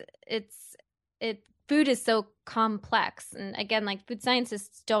 because food is so complex. And again, like, food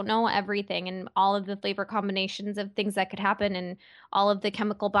scientists don't know everything and all of the flavor combinations of things that could happen and all of the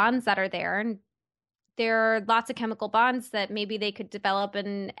chemical bonds that are there. And there are lots of chemical bonds that maybe they could develop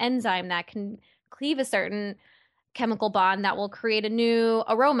an enzyme that can cleave a certain chemical bond that will create a new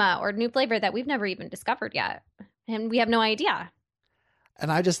aroma or new flavor that we've never even discovered yet. And we have no idea.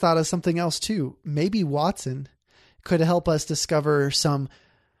 And I just thought of something else too. Maybe Watson could help us discover some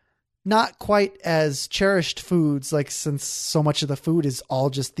not quite as cherished foods, like, since so much of the food is all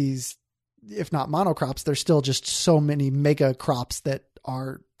just these, if not monocrops, there's still just so many mega crops that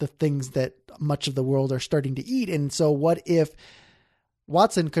are the things that much of the world are starting to eat. And so what if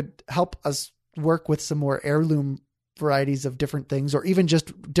Watson could help us work with some more heirloom varieties of different things, or even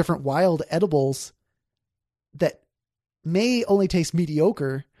just different wild edibles that may only taste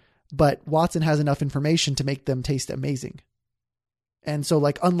mediocre, but Watson has enough information to make them taste amazing. And so,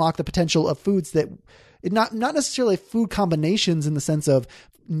 like, unlock the potential of foods that not necessarily food combinations in the sense of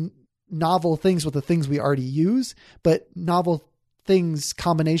novel things with the things we already use, but novel things,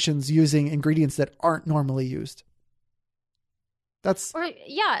 combinations using ingredients that aren't normally used.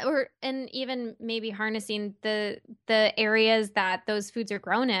 And even maybe harnessing the areas that those foods are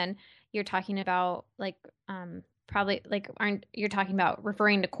grown in. You're talking about, like, you're talking about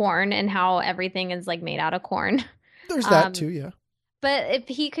referring to corn and how everything is, like, made out of corn. There's that too, yeah. But if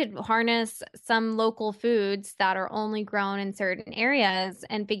he could harness some local foods that are only grown in certain areas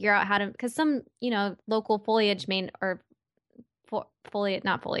and figure out how to, because some, local foliage not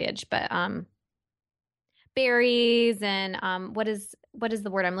foliage, but berries and what is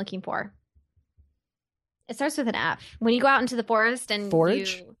the word I'm looking for? It starts with an F. When you go out into the forest and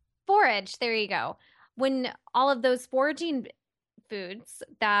forage, there you go. When all of those foraging foods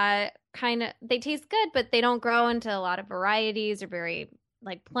that they taste good, but they don't grow into a lot of varieties or very,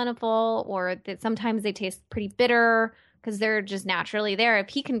 like, plentiful, or that sometimes they taste pretty bitter because they're just naturally there. If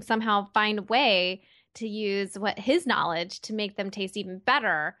he can somehow find a way to use his knowledge to make them taste even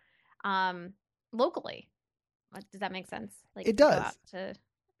better, locally. Does that make sense? Like, it does.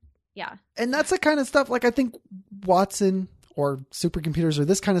 Yeah. And that's the kind of stuff, like, I think Watson or supercomputers or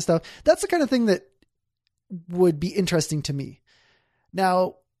this kind of stuff, that's the kind of thing that would be interesting to me.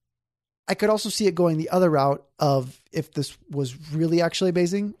 Now, I could also see it going the other route of, if this was really actually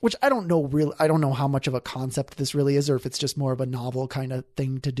amazing, which I don't know how much of a concept this really is, or if it's just more of a novel kind of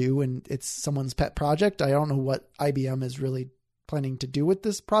thing to do and it's someone's pet project. I don't know what IBM is really planning to do with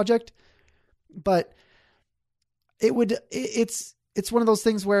this project, but it's one of those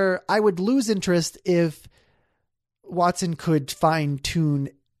things where I would lose interest if Watson could fine tune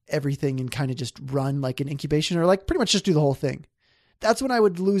everything and kind of just run like an incubation, or like pretty much just do the whole thing. That's when I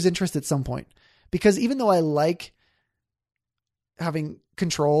would lose interest at some point, because even though I like having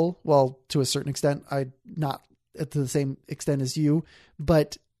control, well, to a certain extent, not to the same extent as you,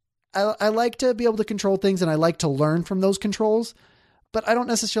 but I like to be able to control things and I like to learn from those controls, but I don't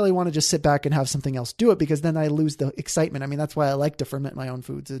necessarily want to just sit back and have something else do it, because then I lose the excitement. I mean, that's why I like to ferment my own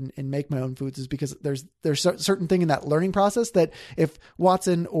foods and make my own foods, is because there's a certain thing in that learning process that if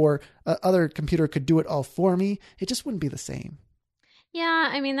Watson or other computer could do it all for me, it just wouldn't be the same. Yeah,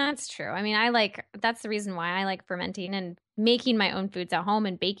 I mean, that's true. I mean, that's the reason why I like fermenting and making my own foods at home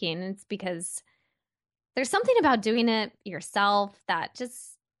and baking. It's because there's something about doing it yourself that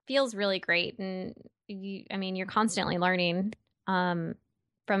just feels really great. And I mean, you're constantly learning from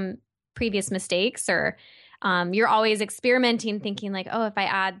previous mistakes, or you're always experimenting, thinking like, oh, if I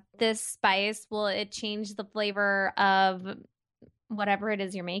add this spice, will it change the flavor of whatever it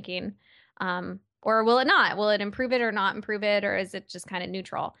is you're making? Or will it not? Will it improve it or not improve it? Or is it just kind of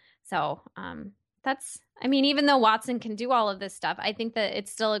neutral? So I mean, even though Watson can do all of this stuff, I think that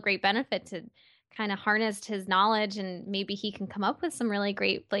it's still a great benefit to kind of harness his knowledge, and maybe he can come up with some really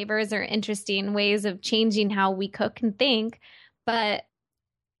great flavors or interesting ways of changing how we cook and think. But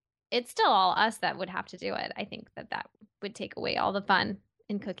it's still all us that would have to do it. I think that would take away all the fun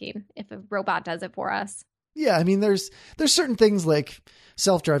in cooking if a robot does it for us. Yeah, I mean, there's certain things like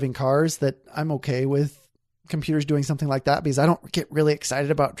self-driving cars that I'm okay with computers doing something like that, because I don't get really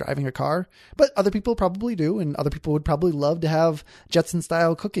excited about driving a car, but other people probably do, and other people would probably love to have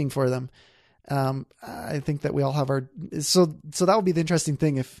Jetson-style cooking for them. I think that we all have so that would be the interesting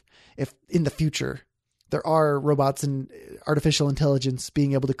thing if in the future there are robots and artificial intelligence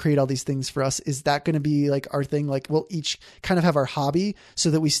being able to create all these things for us. Is that going to be like our thing? Like we'll each kind of have our hobby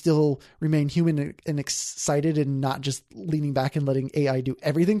so that we still remain human and excited and not just leaning back and letting AI do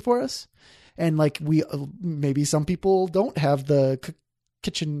everything for us. And like maybe some people don't have the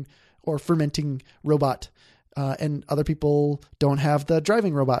kitchen or fermenting robot, and other people don't have the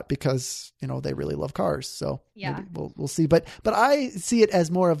driving robot because, they really love cars. So yeah, maybe we'll see. But I see it as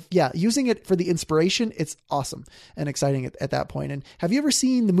more of, using it for the inspiration. It's awesome and exciting at that point. And have you ever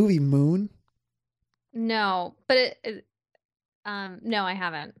seen the movie Moon? No, but no, I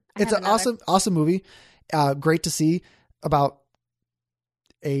haven't. It's an awesome movie. Great to see about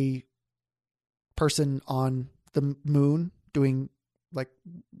a person on the moon doing like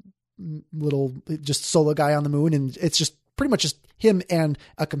little just solo guy on the moon, and it's just pretty much just him and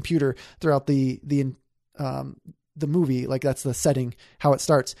a computer throughout the movie. Like that's the setting, how it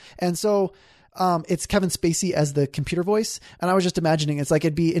starts. And so it's Kevin Spacey as the computer voice, and I was just imagining it's like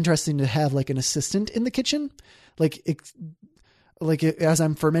it'd be interesting to have like an assistant in the kitchen, as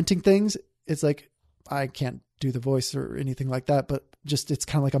I'm fermenting things. It's like I can't do the voice or anything like that, but just it's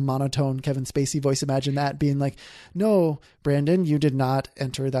kind of like a monotone Kevin Spacey voice. Imagine that being like, no, Brandon, you did not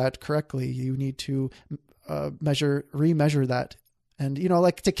enter that correctly. You need to remeasure that. And,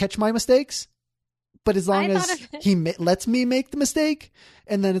 like to catch my mistakes, but as long as he lets me make the mistake.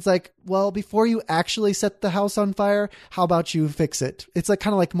 And then it's like, well, before you actually set the house on fire, how about you fix it? It's like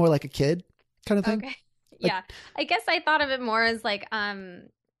kind of like more like a kid kind of thing. Okay. Yeah. I guess I thought of it more as like,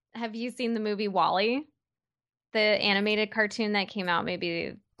 have you seen the movie WALL-E? The animated cartoon that came out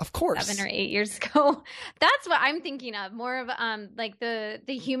maybe of course 7 or 8 years ago. That's what I'm thinking of. More of like the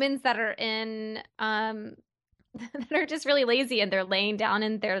humans that are in that are just really lazy and they're laying down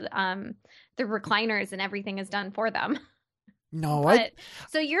in their recliners and everything is done for them. No,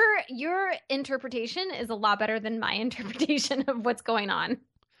 so your interpretation is a lot better than my interpretation of what's going on.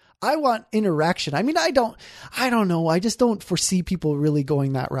 I want interaction. I mean, I don't know. I just don't foresee people really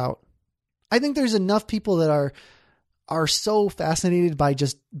going that route. I think there's enough people that are so fascinated by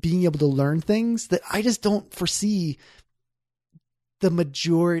just being able to learn things that I just don't foresee the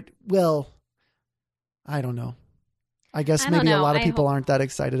majority. Well, I don't know. I guess maybe a lot of people aren't that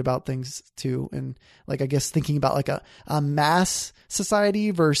excited about things too. And like, I guess thinking about like a mass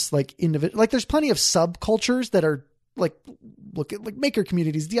society versus like individual, like there's plenty of subcultures that are like, look at like maker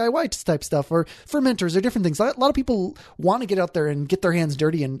communities, DIY type stuff, or fermenters or different things. A lot of people want to get out there and get their hands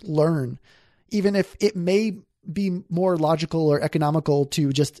dirty and learn, even if it may be more logical or economical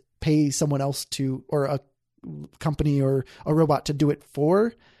to just pay someone else or a company or a robot to do it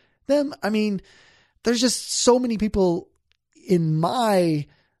for them. I mean, there's just so many people in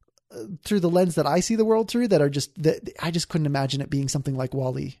through the lens that I see the world through that are that I just couldn't imagine it being something like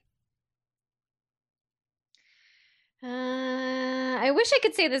WALL-E. I wish I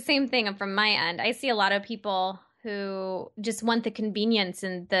could say the same thing from my end. I see a lot of people who just want the convenience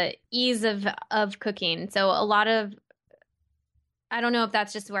and the ease of cooking. So a lot of, I don't know if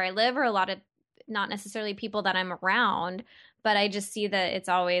that's just where I live or a lot of not necessarily people that I'm around, but I just see that it's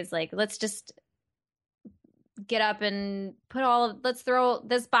always like, let's just get up and let's throw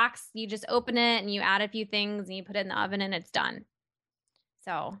this box. You just open it and you add a few things and you put it in the oven and it's done.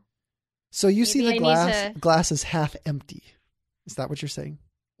 So you see the glass is half empty. Is that what you're saying?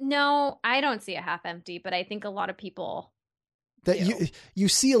 No, I don't see it half empty, but I think a lot of people that do. You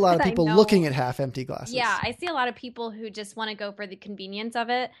see a lot of people looking at half empty glasses. Yeah, I see a lot of people who just want to go for the convenience of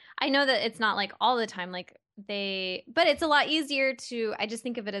it. I know that it's not like all the time. Like but it's a lot easier to, I just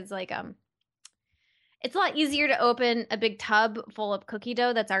think of it as like, it's a lot easier to open a big tub full of cookie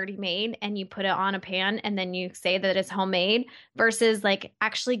dough that's already made and you put it on a pan and then you say that it's homemade versus like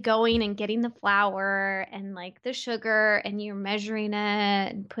actually going and getting the flour and like the sugar and you're measuring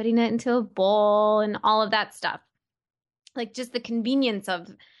it and putting it into a bowl and all of that stuff. Like just the convenience of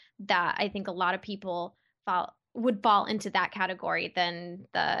that, I think a lot of people would fall into that category than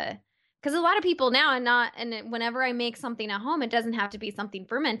because a lot of people now and whenever I make something at home, it doesn't have to be something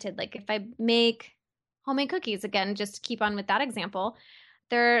fermented. Like if I make homemade cookies, again, just to keep on with that example,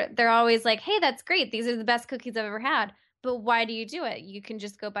 they're always like, hey, that's great. These are the best cookies I've ever had. But why do you do it? You can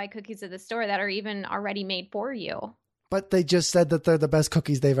just go buy cookies at the store that are even already made for you. But they just said that they're the best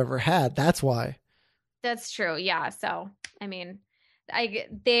cookies they've ever had. That's why. That's true. Yeah. So, I mean,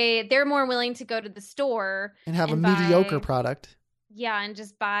 they're more willing to go to the store and have a mediocre product. Yeah. And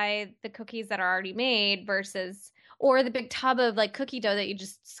just buy the cookies that are already made versus, or the big tub of like cookie dough that you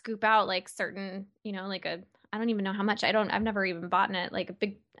just scoop out like certain, like I don't even know how much. I've never even bought it. Like a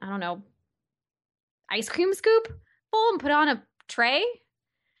big, I don't know, ice cream scoop full and put on a tray.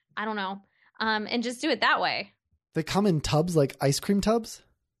 I don't know. And just do it that way. They come in tubs, like ice cream tubs?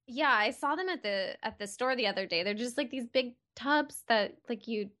 Yeah, I saw them at the store the other day. They're just like these big tubs that like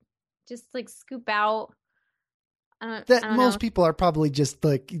you just like scoop out. I don't most know. People are probably just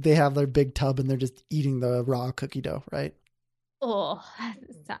like, they have their big tub and they're just eating the raw cookie dough, right? Oh,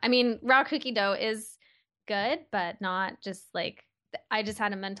 I mean, raw cookie dough is good, but not just like, I just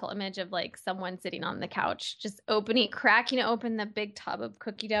had a mental image of like someone sitting on the couch, just cracking open the big tub of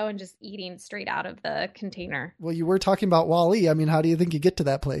cookie dough and just eating straight out of the container. Well, you were talking about Wall-E. I mean, how do you think you get to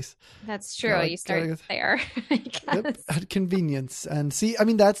that place? That's true. You start there. I guess. Yep, at convenience. And see, I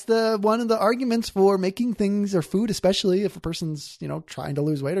mean, that's one of the arguments for making things or food, especially if a person's, trying to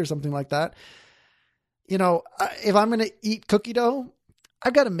lose weight or something like that. If I'm going to eat cookie dough,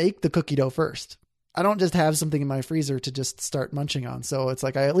 I've got to make the cookie dough first. I don't just have something in my freezer to just start munching on. So it's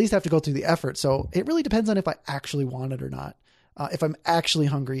like, I at least have to go through the effort. So it really depends on if I actually want it or not. If I'm actually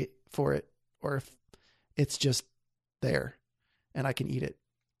hungry for it, or if it's just there and I can eat it.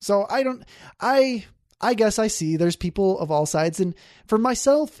 So I guess I see there's people of all sides. And for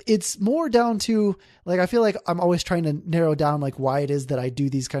myself, it's more down to like, I feel like I'm always trying to narrow down like why it is that I do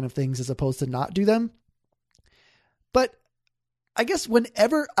these kind of things as opposed to not do them. But I guess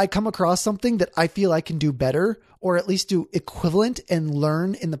whenever I come across something that I feel I can do better, or at least do equivalent and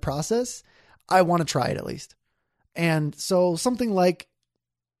learn in the process, I want to try it at least. And so something like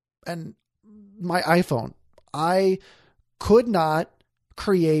my iPhone, I could not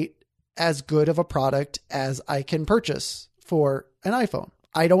create as good of a product as I can purchase for an iPhone.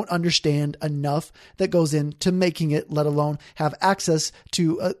 I don't understand enough that goes into making it, let alone have access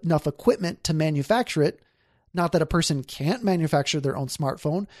to enough equipment to manufacture it. Not that a person can't manufacture their own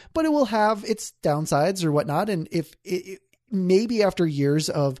smartphone, but it will have its downsides or whatnot. And if it, maybe after years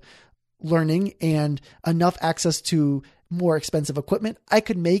of learning and enough access to more expensive equipment, I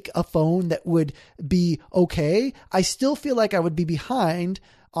could make a phone that would be okay. I still feel like I would be behind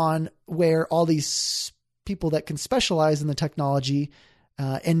on where all these people that can specialize in the technology,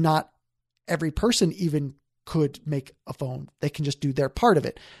 and not every person even could make a phone. They can just do their part of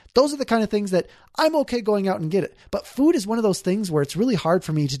it. Those are the kind of things that I'm okay going out and get it. But food is one of those things where it's really hard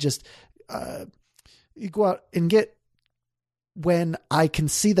for me to just go out and get when I can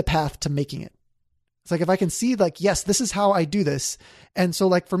see the path to making it. It's like, if I can see like, yes, this is how I do this. And so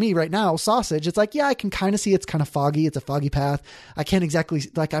like for me right now, sausage, it's like, yeah, I can kind of see it's kind of foggy. It's a foggy path. I can't exactly,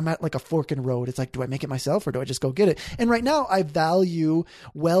 like I'm at like a fork in the road. It's like, do I make it myself or do I just go get it? And right now I value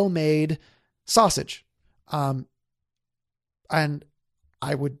well-made sausage. And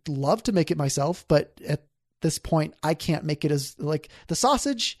I would love to make it myself, but at this point, I can't make it as like the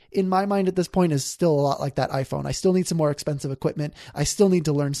sausage in my mind at this point is still a lot like that iPhone. I still need some more expensive equipment. I still need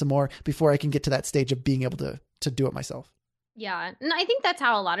to learn some more before I can get to that stage of being able to do it myself. Yeah. And I think that's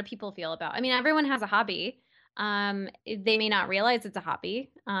how a lot of people feel about, I mean, everyone has a hobby. They may not realize it's a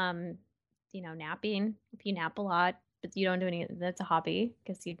hobby. Napping, if you nap a lot, but you don't do any, that's a hobby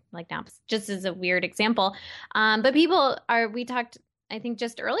because you like naps, just as a weird example. But we talked, I think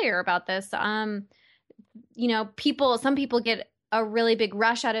just earlier about this, some people get a really big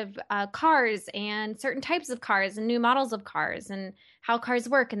rush out of cars and certain types of cars and new models of cars and how cars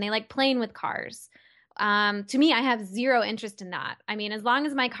work. And they like playing with cars. To me, I have zero interest in that. I mean, as long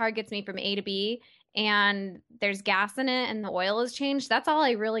as my car gets me from A to B and there's gas in it and the oil is changed, that's all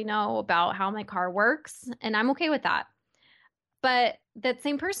I really know about how my car works. And I'm okay with that. But that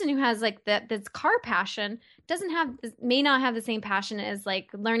same person who has like that's car passion may not have the same passion as like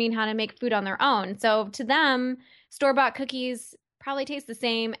learning how to make food on their own. So to them, store-bought cookies probably taste the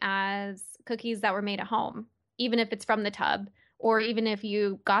same as cookies that were made at home, even if it's from the tub, or even if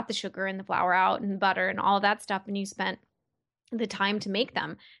you got the sugar and the flour out and butter and all of that stuff and you spent the time to make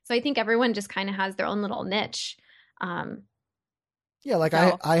them. So I think everyone just kind of has their own little niche. Yeah, like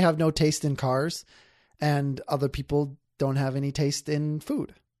So- I have no taste in cars, and other people don't have any taste in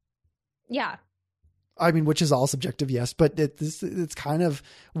food. Yeah. I mean, which is all subjective, yes, but it's kind of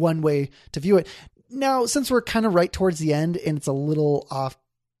one way to view it. Now, since we're kind of right towards the end and it's a little off,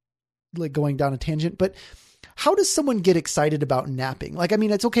 like going down a tangent, but how does someone get excited about napping? Like, I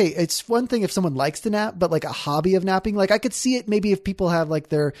mean, it's okay. It's one thing if someone likes to nap, but like a hobby of napping, like I could see it maybe if people have like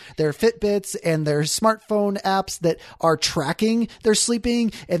their Fitbits and their smartphone apps that are tracking their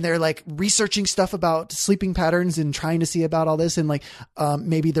sleeping and they're like researching stuff about sleeping patterns and trying to see about all this. And like,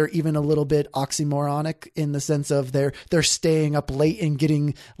 maybe they're even a little bit oxymoronic in the sense of they're staying up late and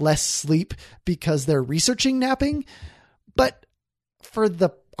getting less sleep because they're researching napping. But for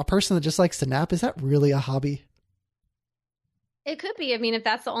a person that just likes to nap, is that really a hobby? It could be. I mean, if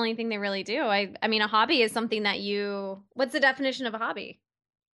that's the only thing they really do. I mean, a hobby is something that what's the definition of a hobby?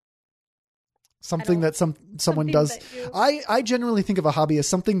 Something that someone something does. that you- I generally think of a hobby as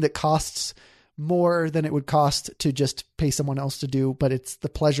something that costs more than it would cost to just pay someone else to do, but it's the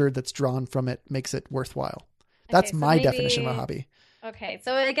pleasure that's drawn from it makes it worthwhile. That's Okay, so my maybe- definition of a hobby. Okay,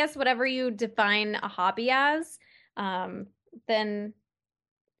 so I guess whatever you define a hobby as, then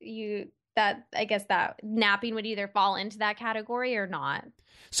I guess that napping would either fall into that category or not.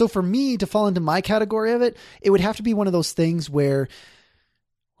 So for me to fall into my category of it, it would have to be one of those things where,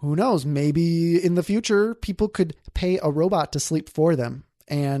 who knows, maybe in the future people could pay a robot to sleep for them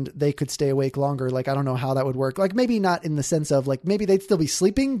and they could stay awake longer. Like, I don't know how that would work. Like, maybe not in the sense of like, maybe they'd still be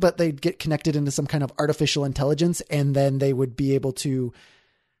sleeping, but they'd get connected into some kind of artificial intelligence and then they would be able to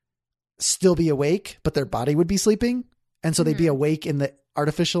still be awake, but their body would be sleeping. And so they'd be awake in the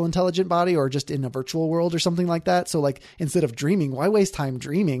artificial intelligent body or just in a virtual world or something like that. So like, instead of dreaming, why waste time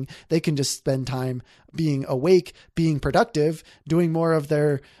dreaming? They can just spend time being awake, being productive, doing more of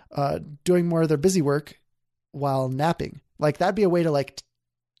their busy work while napping. Like, that'd be a way to like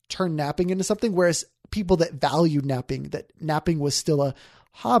turn napping into something. Whereas people that valued napping, that napping was still a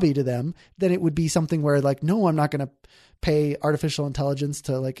hobby to them, then it would be something where like, no, I'm not going to pay artificial intelligence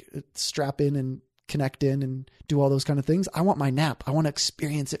to like strap in and connect in and do all those kind of things. I want my nap. I want to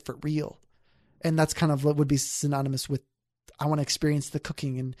experience it for real. And that's kind of what would be synonymous with, I want to experience the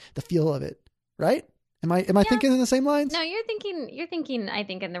cooking and the feel of it. Right? Am I thinking in the same lines? No, you're thinking, I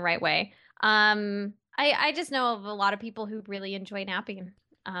think, in the right way. I just know of a lot of people who really enjoy napping.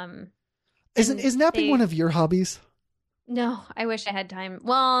 Is napping one of your hobbies? No, I wish I had time.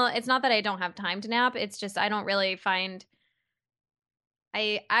 Well, it's not that I don't have time to nap. It's just I don't really find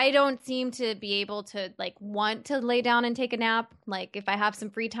I don't seem to be able to like want to lay down and take a nap. Like if I have some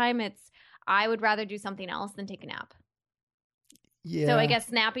free time, I would rather do something else than take a nap. Yeah. So I guess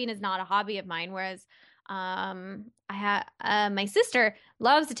napping is not a hobby of mine. Whereas my sister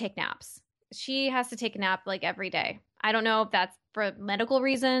loves to take naps. She has to take a nap like every day. I don't know if that's for medical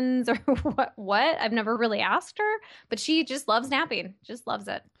reasons or what. I've never really asked her, but she just loves napping. Just loves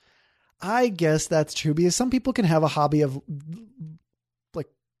it. I guess that's true because some people can have a hobby of like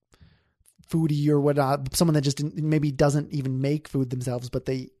foodie or whatnot. Someone that just maybe doesn't even make food themselves, but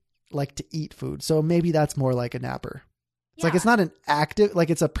they like to eat food. So maybe that's more like a napper. It's like, it's not an active, like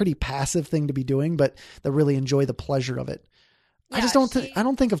it's a pretty passive thing to be doing, but they really enjoy the pleasure of it. Yeah, I just don't think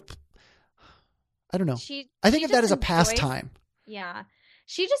of, I don't know. I think of that as a pastime. Yeah.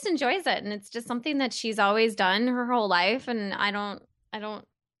 She just enjoys it. And it's just something that she's always done her whole life. And I don't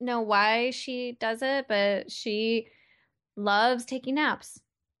know why she does it, but she loves taking naps.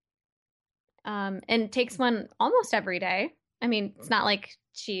 And takes one almost every day. I mean, it's not like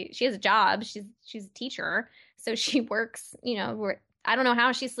she has a job. She's a teacher. So she works, I don't know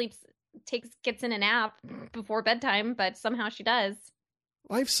how she gets in a nap before bedtime, but somehow she does.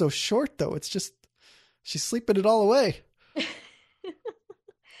 Life's so short though. It's just, she's sleeping it all away.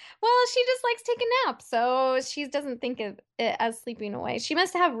 Well, she just likes taking naps, so she doesn't think of it as sleeping away. She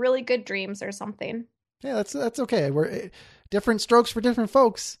must have really good dreams or something. Yeah, that's okay. We're different strokes for different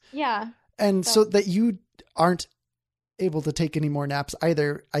folks. Yeah. And so that you aren't able to take any more naps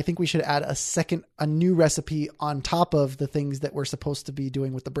either, I think we should add a new recipe on top of the things that we're supposed to be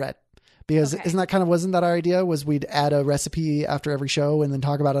doing with the bread. Because wasn't that our idea, was we'd add a recipe after every show and then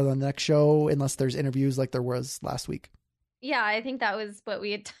talk about it on the next show, unless there's interviews like there was last week. Yeah, I think that was what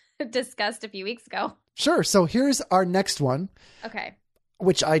we had discussed a few weeks ago. Sure. So here's our next one. Okay.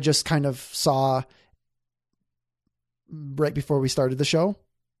 Which I just kind of saw right before we started the show.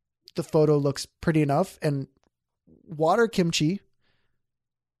 The photo looks pretty enough, and water kimchi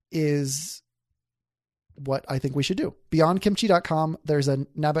is what I think we should do. BeyondKimchi.com, there's a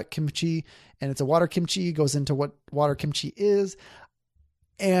Nabak kimchi, and it's a water kimchi, goes into what water kimchi is.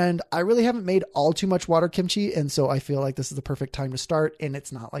 And I really haven't made all too much water kimchi, and so I feel like this is the perfect time to start, and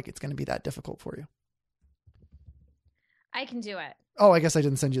it's not like it's going to be that difficult for you. I can do it. Oh, I guess I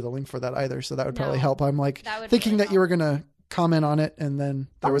didn't send you the link for that either, so that would probably help. I'm like thinking that you were going to comment on it, and then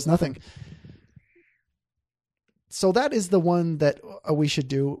there was nothing. So that is the one that we should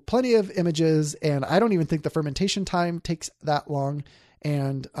do. Plenty of images, and I don't even think the fermentation time takes that long.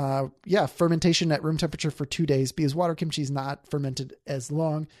 And fermentation at room temperature for 2 days, because water kimchi is not fermented as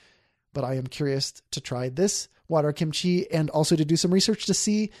long. But I am curious to try this water kimchi and also to do some research to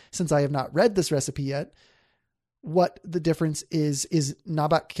see, since I have not read this recipe yet, what the difference is. Is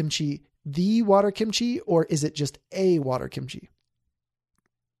Nabak kimchi the water kimchi, or is it just a water kimchi?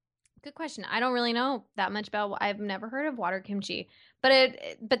 Good question. I don't really know that much about. I've never heard of water kimchi, but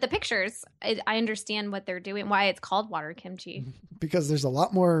the pictures, I understand what they're doing. Why it's called water kimchi? Because there's a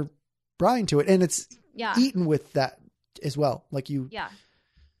lot more brine to it, and it's eaten with that as well. Like you. Yeah.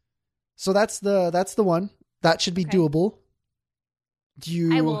 So that's the one that should be doable.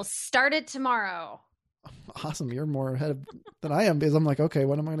 I will start it tomorrow. Awesome. You're more ahead than I am, because I'm like, okay,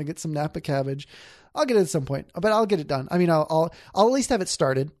 when am I going to get some Napa cabbage? I'll get it at some point, but I'll get it done. I mean, I'll at least have it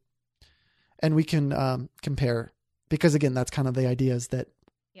started, and we can compare, because again, that's kind of the ideas that,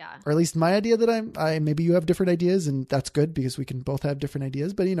 or at least my idea that I maybe you have different ideas, and that's good because we can both have different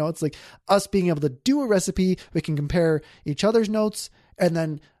ideas. But it's like us being able to do a recipe, we can compare each other's notes, and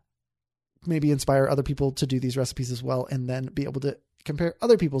then maybe inspire other people to do these recipes as well, and then be able to compare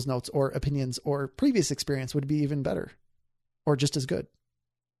other people's notes or opinions or previous experience would be even better or just as good.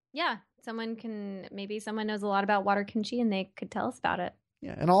 Yeah. Someone knows a lot about water kimchi and they could tell us about it.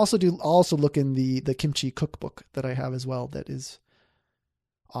 Yeah. And I'll also look in the kimchi cookbook that I have as well. That is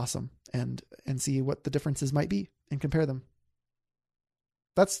awesome. And see what the differences might be and compare them.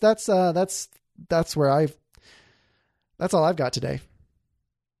 That's all I've got today.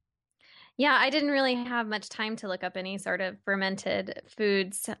 Yeah, I didn't really have much time to look up any sort of fermented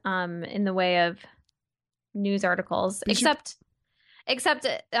foods in the way of news articles, except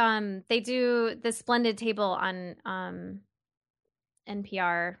they do the Splendid Table on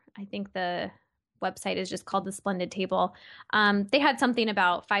NPR. I think the website is just called the Splendid Table. They had something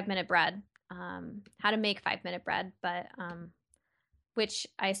about 5-minute bread, how to make 5-minute bread, but which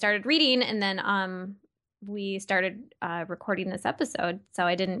I started reading, and then we started recording this episode, so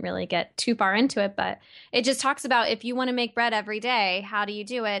I didn't really get too far into it, but it just talks about if you want to make bread every day, how do you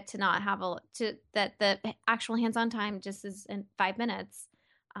do it to not have that the actual hands-on time just is in 5 minutes,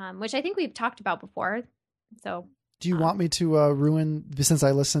 which I think we've talked about before. So do you want me to ruin, since I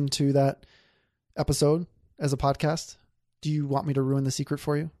listened to that episode as a podcast, do you want me to ruin the secret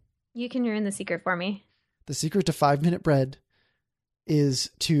for you? You can ruin the secret for me. The secret to 5-minute bread is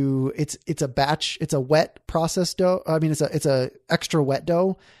it's a batch, it's a wet processed dough. I mean, it's a extra wet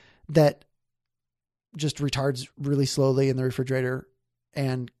dough that just retards really slowly in the refrigerator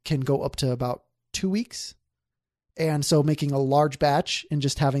and can go up to about 2 weeks. And so making a large batch and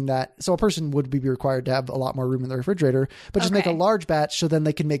just having that, so a person would be required to have a lot more room in the refrigerator, but just make a large batch so then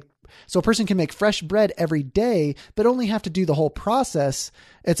so a person can make fresh bread every day, but only have to do the whole process.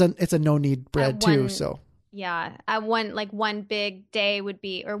 It's a no knead bread too. So yeah, one big day would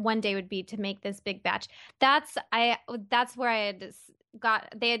be, or one day would be to make this big batch. That's where I had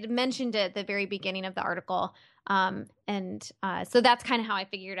they had mentioned it at the very beginning of the article. So that's kind of how I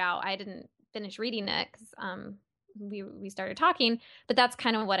figured out. I didn't finish reading it because we started talking, but that's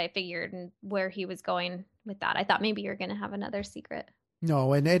kind of what I figured and where he was going with that. I thought maybe you're going to have another secret.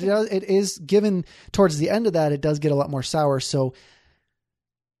 No, and it is given towards the end of that, it does get a lot more sour. So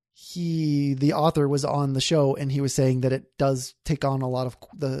the author was on the show and he was saying that it does take on a lot of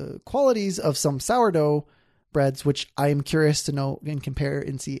the qualities of some sourdough breads, which I am curious to know and compare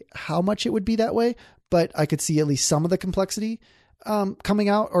and see how much it would be that way. But I could see at least some of the complexity coming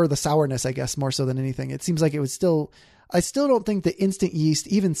out, or the sourness, I guess, more so than anything. It seems like it would I still don't think the instant yeast,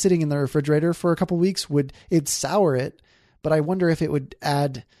 even sitting in the refrigerator for a couple of weeks, it'd sour it. But I wonder if it would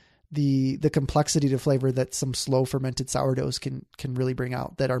add the complexity to flavor that some slow fermented sourdoughs can really bring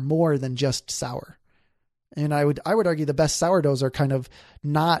out, that are more than just sour. And I would argue the best sourdoughs are kind of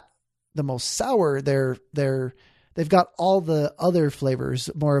not the most sour. They've got all the other flavors,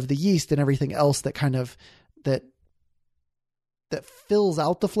 more of the yeast and everything else that kind of that fills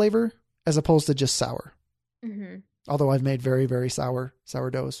out the flavor as opposed to just sour. Mm-hmm. Although I've made very, very sour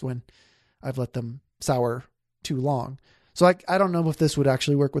sourdoughs when I've let them sour too long. So I don't know if this would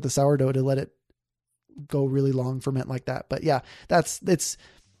actually work with the sourdough to let it go really long ferment like that. But yeah, I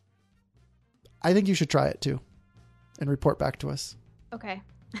think you should try it too and report back to us. Okay.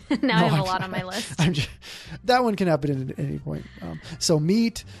 Now I have a lot on my list. That one can happen at any point. So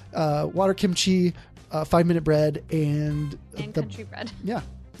meat, water kimchi, 5-minute bread, and country bread. Yeah.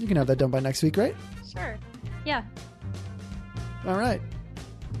 You can have that done by next week, right? Sure. Yeah. All right.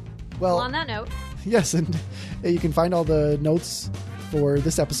 Well, on that note. Yes. And you can find all the notes for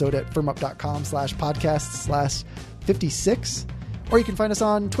this episode at firmup.com/podcast/56. Or you can find us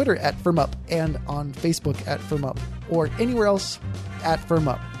on Twitter at FirmUp and on Facebook at FirmUp or anywhere else at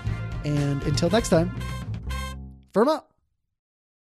FirmUp. And until next time, Firm up.